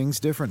hears things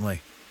differently.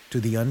 To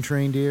the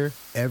untrained ear,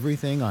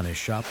 everything on his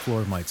shop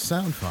floor might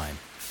sound fine,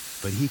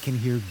 but he can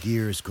hear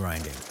gears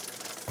grinding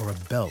or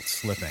a belt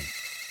slipping.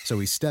 So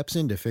he steps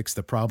in to fix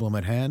the problem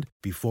at hand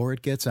before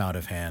it gets out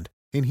of hand.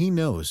 And he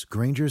knows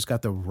Grainger's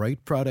got the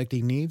right product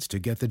he needs to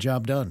get the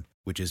job done,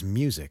 which is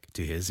music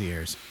to his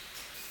ears.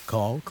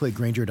 Call, click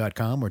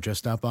Grainger.com, or just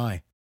stop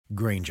by.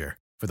 Grainger,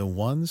 for the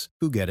ones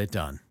who get it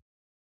done.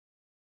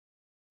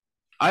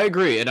 I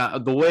agree.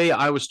 And the way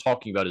I was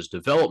talking about his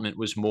development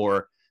was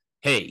more,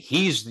 hey,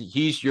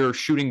 he's your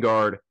shooting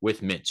guard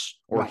with Mintz,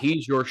 or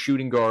he's your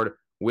shooting guard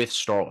with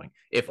Starling.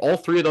 If all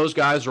three of those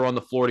guys are on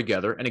the floor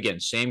together, and again,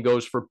 same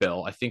goes for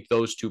Bell, I think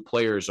those two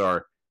players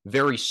are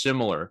very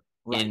similar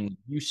in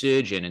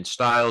usage and in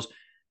styles.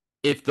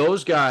 If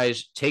those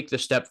guys take the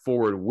step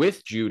forward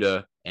with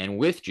Judah and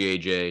with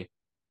JJ,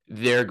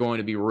 they're going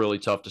to be really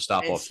tough to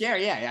stop off. Yeah,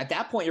 at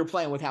that point, you're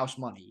playing with house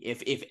money.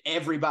 If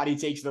everybody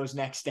takes those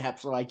next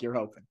steps like you're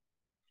hoping.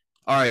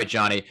 All right,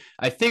 Johnny.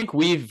 I think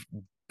we've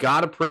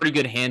got a pretty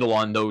good handle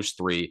on those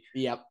three.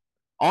 Yep.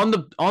 On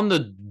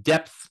the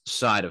depth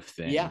side of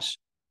things,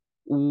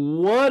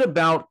 what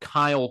about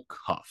Kyle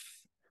Cuff?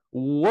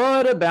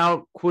 What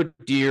about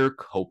Quadir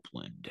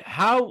Copeland?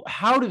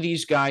 How do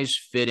these guys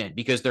fit in?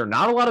 Because there are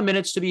not a lot of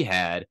minutes to be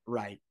had.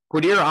 Right.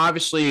 Quadir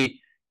obviously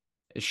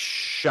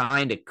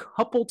shined a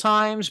couple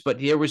times, but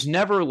there was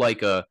never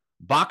like a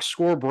box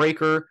score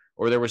breaker,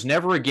 or there was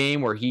never a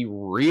game where he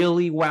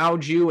really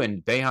wowed you,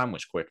 and Boeheim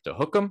was quick to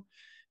hook him.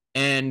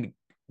 And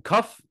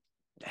Cuff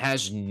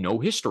has no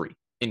history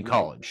in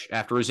college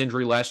after his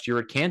injury last year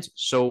at Kansas.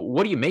 So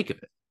what do you make of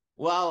it?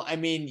 Well, I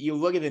mean, you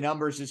look at the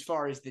numbers as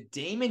far as the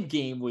Damon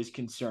game was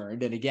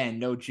concerned, and again,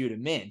 no Judah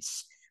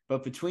Mintz,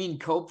 but between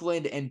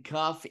Copeland and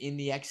Cuff in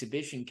the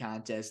exhibition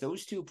contest,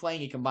 those two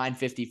playing a combined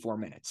 54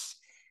 minutes.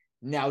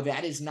 Now,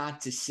 that is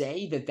not to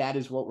say that that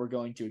is what we're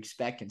going to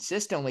expect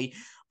consistently,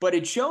 but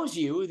it shows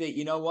you that,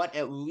 you know what,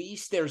 at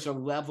least there's a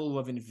level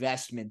of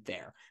investment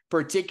there,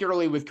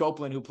 particularly with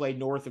Copeland, who played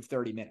north of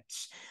 30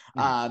 minutes.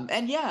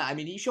 And yeah, I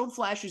mean, he showed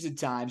flashes at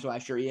times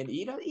last year, and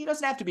he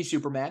doesn't have to be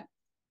Superman.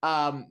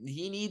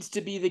 He needs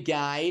to be the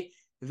guy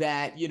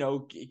that,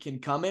 can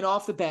come in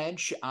off the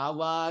bench a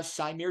la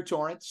Symir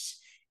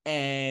Torrance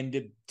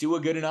and do a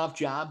good enough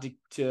job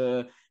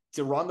to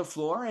run the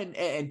floor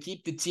and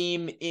keep the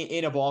team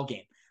in a ball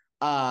game.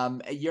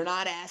 You're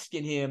not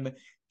asking him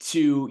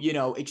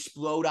to,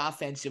 explode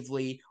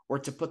offensively or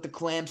to put the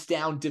clamps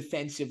down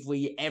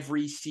defensively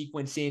every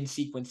sequence in,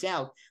 sequence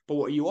out. But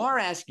what you are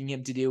asking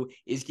him to do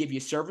is give you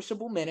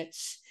serviceable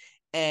minutes.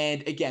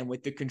 And again,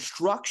 with the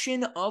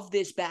construction of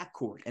this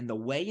backcourt and the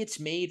way it's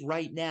made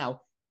right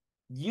now,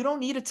 you don't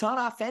need a ton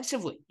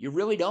offensively. You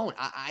really don't.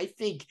 I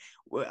think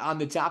on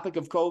the topic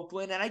of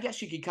Copeland, and I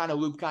guess you could kind of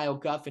loop Kyle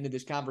Cuff into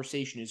this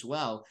conversation as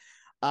well,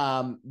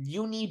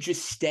 you need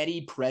just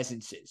steady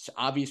presences.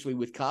 Obviously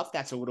with Cuff,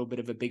 that's a little bit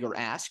of a bigger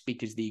ask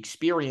because the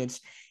experience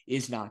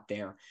is not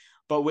there.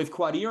 But with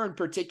Quadir in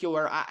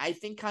particular, I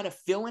think kind of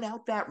filling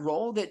out that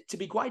role that, to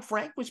be quite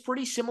frank, was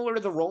pretty similar to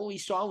the role he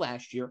saw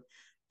last year.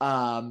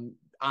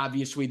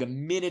 Obviously, the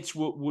minutes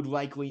would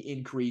likely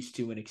increase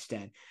to an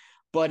extent,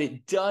 but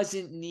it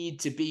doesn't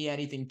need to be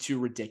anything too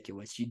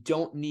ridiculous. You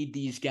don't need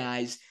these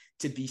guys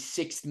to be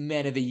sixth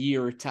men of the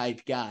year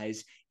type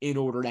guys in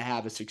order to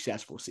have a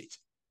successful season.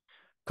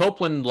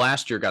 Copeland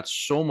last year got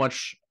so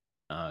much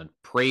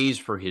praise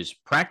for his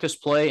practice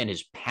play and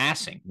his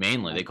passing,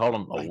 mainly. They called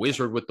him a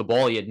wizard with the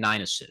ball. He had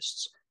 9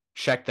 assists.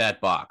 Check that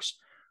box.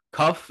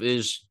 Cuff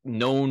is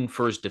known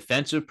for his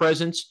defensive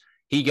presence.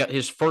 He got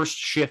his first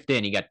shift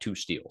in, he got 2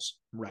 steals.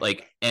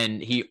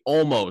 And he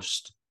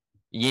almost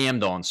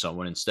yammed on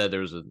someone. Instead,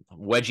 there was a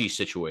wedgie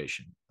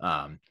situation.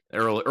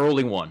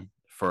 Early one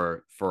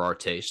for our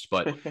taste,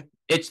 but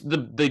it's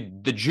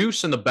the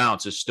juice and the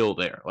bounce is still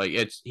there.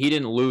 He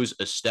didn't lose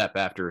a step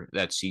after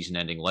that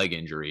season-ending leg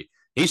injury.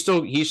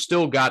 He's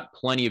still got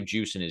plenty of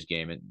juice in his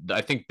game, and I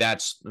think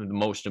that's the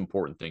most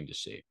important thing to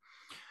see.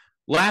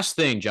 Last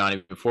thing,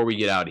 Johnny, before we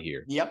get out of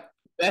here. Yep.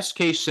 Best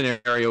case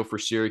scenario for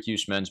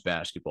Syracuse men's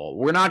basketball.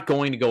 We're not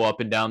going to go up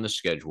and down the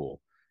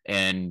schedule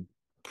and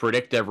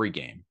predict every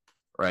game,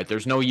 right?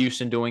 There's no use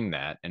in doing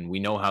that, and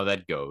we know how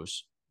that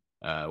goes.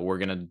 We're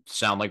going to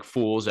sound like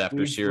fools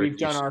after Syracuse. We've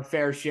done our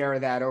fair share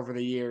of that over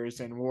the years.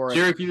 And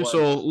Syracuse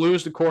will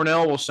lose to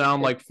Cornell. We'll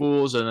sound like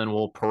fools, and then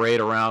we'll parade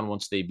around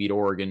once they beat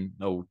Oregon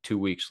 2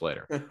 weeks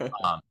later.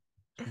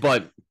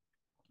 But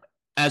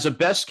as a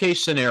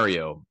best-case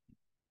scenario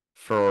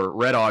for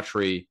Red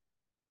Autry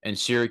and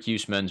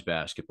Syracuse men's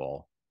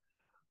basketball,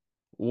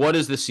 what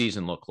does the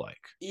season look like?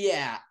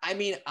 Yeah, I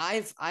mean,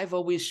 I've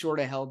always sort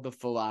of held the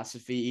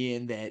philosophy,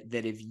 Ian,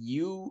 that if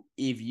you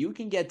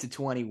can get to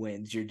 20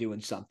 wins, you're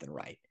doing something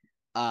right.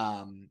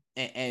 And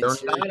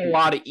there's not a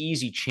lot of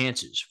easy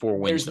chances for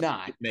wins.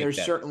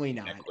 There's certainly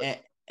not.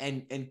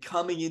 And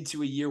coming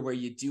into a year where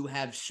you do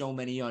have so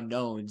many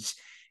unknowns,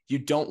 you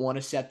don't want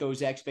to set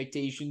those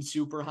expectations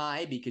super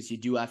high because you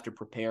do have to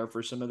prepare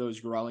for some of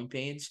those growing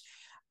pains.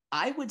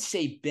 I would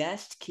say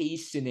best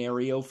case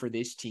scenario for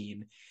this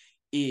team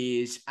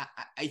is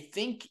I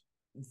think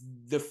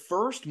the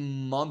first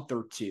month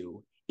or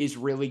two is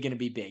really going to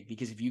be big,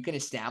 because if you can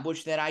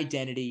establish that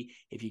identity,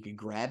 if you can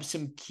grab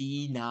some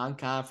key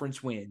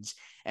non-conference wins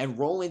and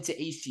roll into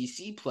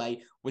ACC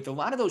play with a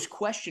lot of those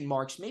question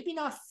marks, maybe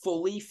not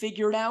fully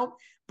figured out,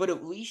 but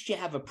at least you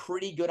have a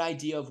pretty good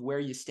idea of where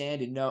you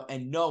stand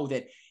and know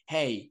that,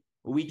 hey,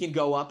 we can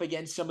go up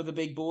against some of the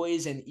big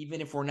boys. And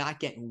even if we're not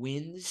getting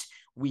wins,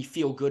 we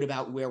feel good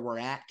about where we're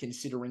at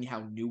considering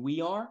how new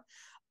we are.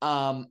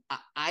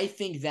 I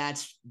think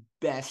that's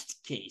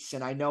best case.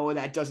 And I know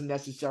that doesn't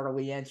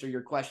necessarily answer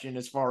your question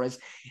as far as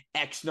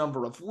X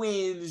number of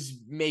wins,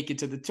 make it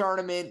to the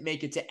tournament,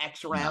 make it to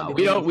X round.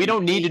 No, we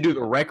don't need to do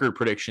the record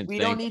prediction thing.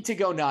 We don't need to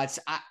go nuts.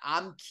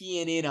 I'm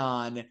keying in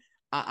on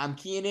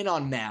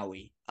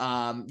Maui.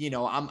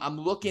 I'm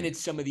looking at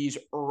some of these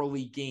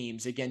early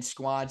games against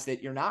squads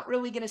that you're not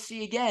really going to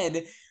see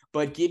again,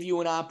 but give you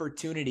an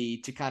opportunity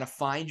to kind of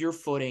find your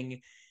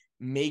footing.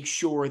 Make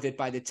sure that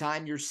by the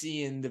time you're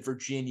seeing the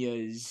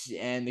Virginias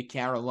and the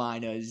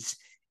Carolinas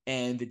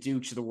and the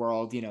Dukes of the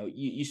world,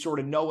 you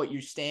sort of know what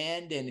you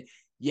stand and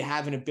you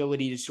have an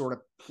ability to sort of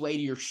play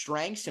to your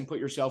strengths and put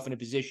yourself in a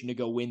position to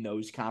go win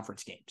those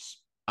conference games.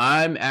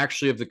 I'm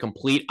actually of the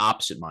complete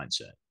opposite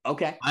mindset.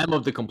 Okay. I'm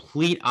of the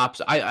complete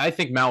opposite. I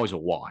think Maui's a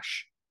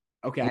wash.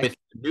 Okay. With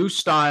new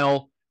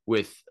style,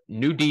 with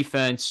new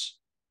defense,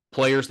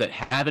 players that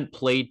haven't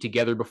played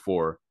together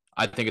before,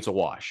 I think it's a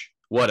wash.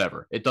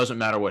 Whatever. It doesn't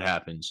matter what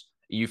happens.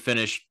 You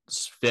finish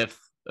 5th,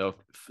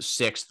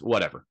 6th,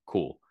 whatever.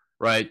 Cool.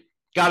 Right?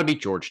 Got to beat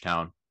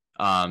Georgetown.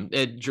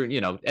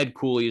 Ed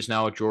Cooley is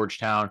now at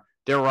Georgetown.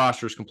 Their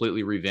roster is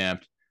completely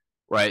revamped.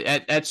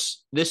 Right?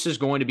 This is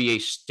going to be a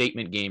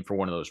statement game for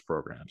one of those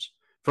programs.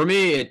 For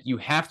me, you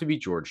have to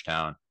beat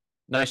Georgetown.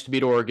 Nice to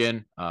beat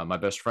Oregon. My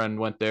best friend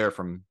went there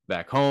from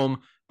back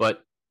home,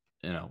 but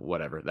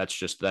whatever.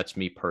 That's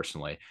me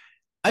personally.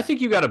 I think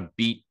you got to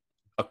beat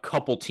a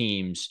couple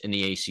teams in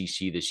the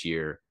ACC this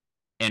year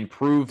and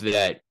prove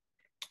that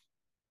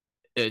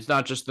it's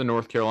not just the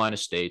North Carolina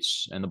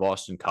States and the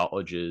Boston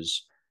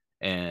Colleges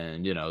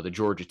and, the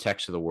Georgia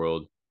Techs of the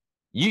world.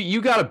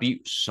 You got to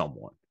beat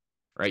someone,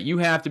 right? You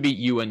have to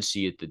beat UNC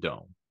at the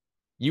Dome.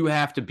 You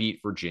have to beat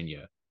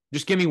Virginia.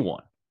 Just give me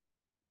one.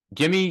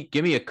 Give me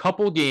a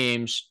couple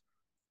games,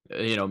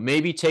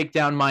 maybe take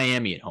down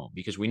Miami at home,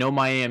 because we know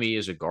Miami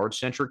is a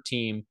guard-centric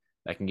team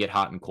that can get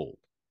hot and cold,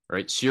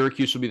 right?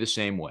 Syracuse will be the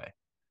same way.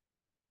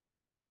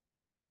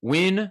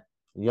 Win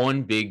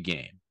one big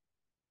game.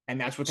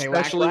 And that's what they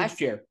lacked last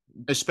year.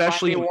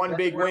 Especially one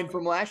big win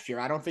from last year.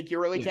 I don't think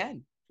you really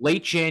can.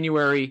 Late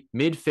January,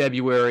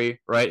 mid-February,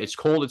 right? It's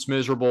cold, it's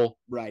miserable.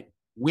 Right.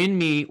 Win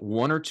me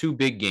 1 or 2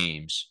 big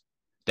games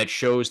that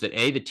shows that,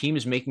 A, the team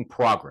is making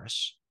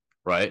progress,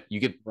 right? You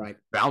get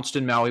bounced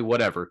in Maui,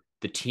 whatever.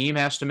 The team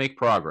has to make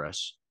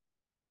progress.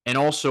 And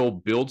also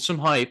build some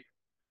hype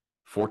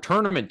for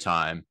tournament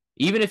time,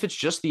 even if it's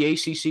just the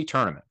ACC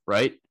tournament,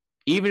 right?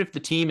 Even if the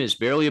team is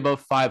barely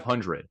above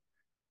 500,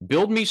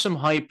 build me some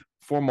hype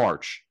for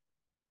March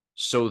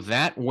so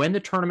that when the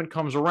tournament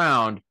comes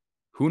around,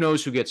 who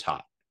knows who gets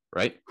hot,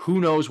 right? Who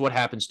knows what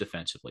happens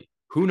defensively?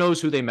 Who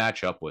knows who they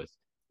match up with?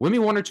 Win me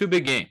 1 or 2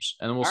 big games,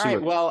 and then we'll see. All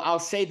right, well, I'll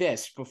say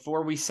this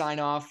before we sign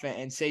off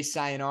and say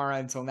sayonara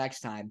until next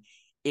time.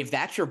 If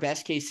that's your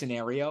best case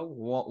scenario,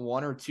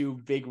 1 or 2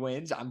 big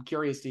wins, I'm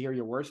curious to hear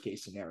your worst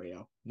case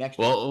scenario next.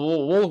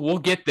 Well, we'll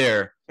get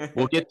there.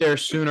 We'll get there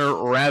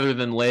sooner rather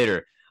than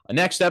later.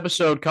 Next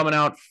episode coming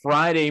out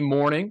Friday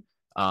morning.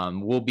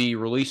 We'll be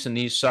releasing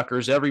these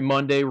suckers every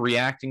Monday,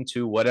 reacting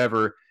to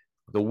whatever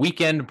the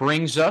weekend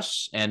brings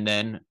us, and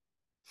then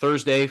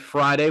Thursday,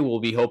 Friday, we'll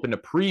be hoping to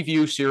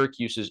preview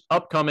Syracuse's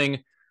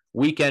upcoming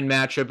weekend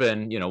matchup.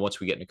 And, once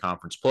we get into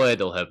conference play,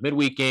 they'll have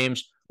midweek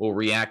games. We'll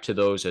react to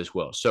those as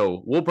well.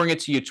 So we'll bring it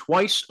to you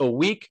twice a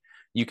week.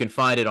 You can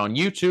find it on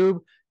YouTube,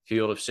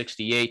 Field of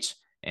 68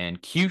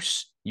 and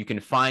Cuse. You can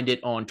find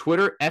it on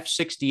Twitter,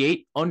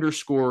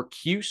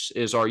 F68_Cuse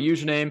is our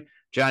username.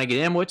 Johnny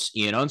Gadamwitz,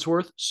 Ian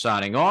Unsworth,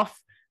 signing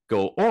off.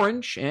 Go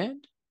Orange,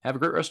 and have a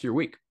great rest of your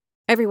week.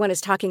 Everyone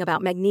is talking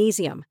about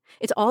magnesium.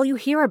 It's all you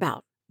hear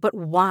about. But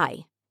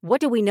why?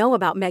 What do we know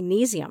about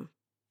magnesium?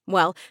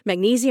 Well,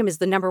 magnesium is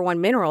the #1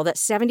 mineral that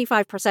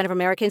 75% of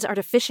Americans are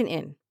deficient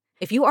in.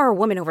 If you are a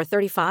woman over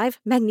 35,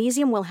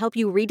 magnesium will help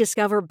you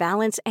rediscover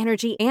balance,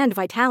 energy, and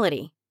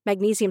vitality.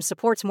 Magnesium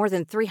supports more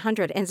than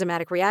 300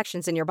 enzymatic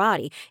reactions in your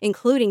body,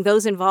 including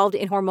those involved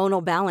in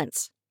hormonal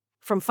balance.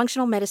 From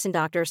functional medicine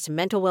doctors to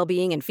mental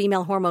well-being and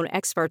female hormone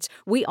experts,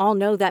 we all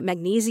know that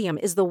magnesium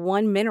is the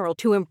one mineral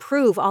to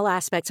improve all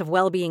aspects of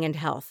well-being and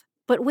health.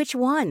 But which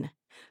one?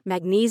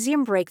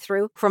 Magnesium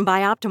Breakthrough from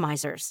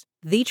Bioptimizers,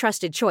 the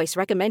trusted choice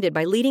recommended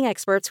by leading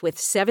experts with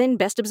 7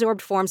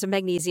 best-absorbed forms of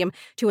magnesium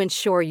to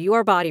ensure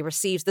your body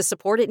receives the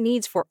support it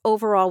needs for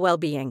overall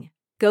well-being.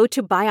 Go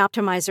to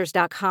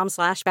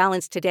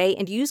bioptimizers.com/balance today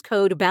and use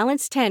code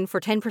BALANCE10 for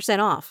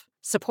 10% off.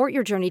 Support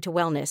your journey to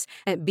wellness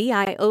at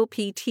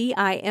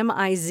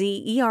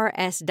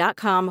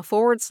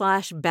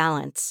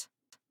bioptimizers.com/balance.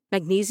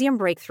 Magnesium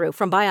Breakthrough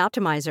from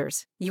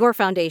Bioptimizers, your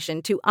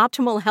foundation to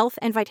optimal health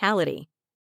and vitality.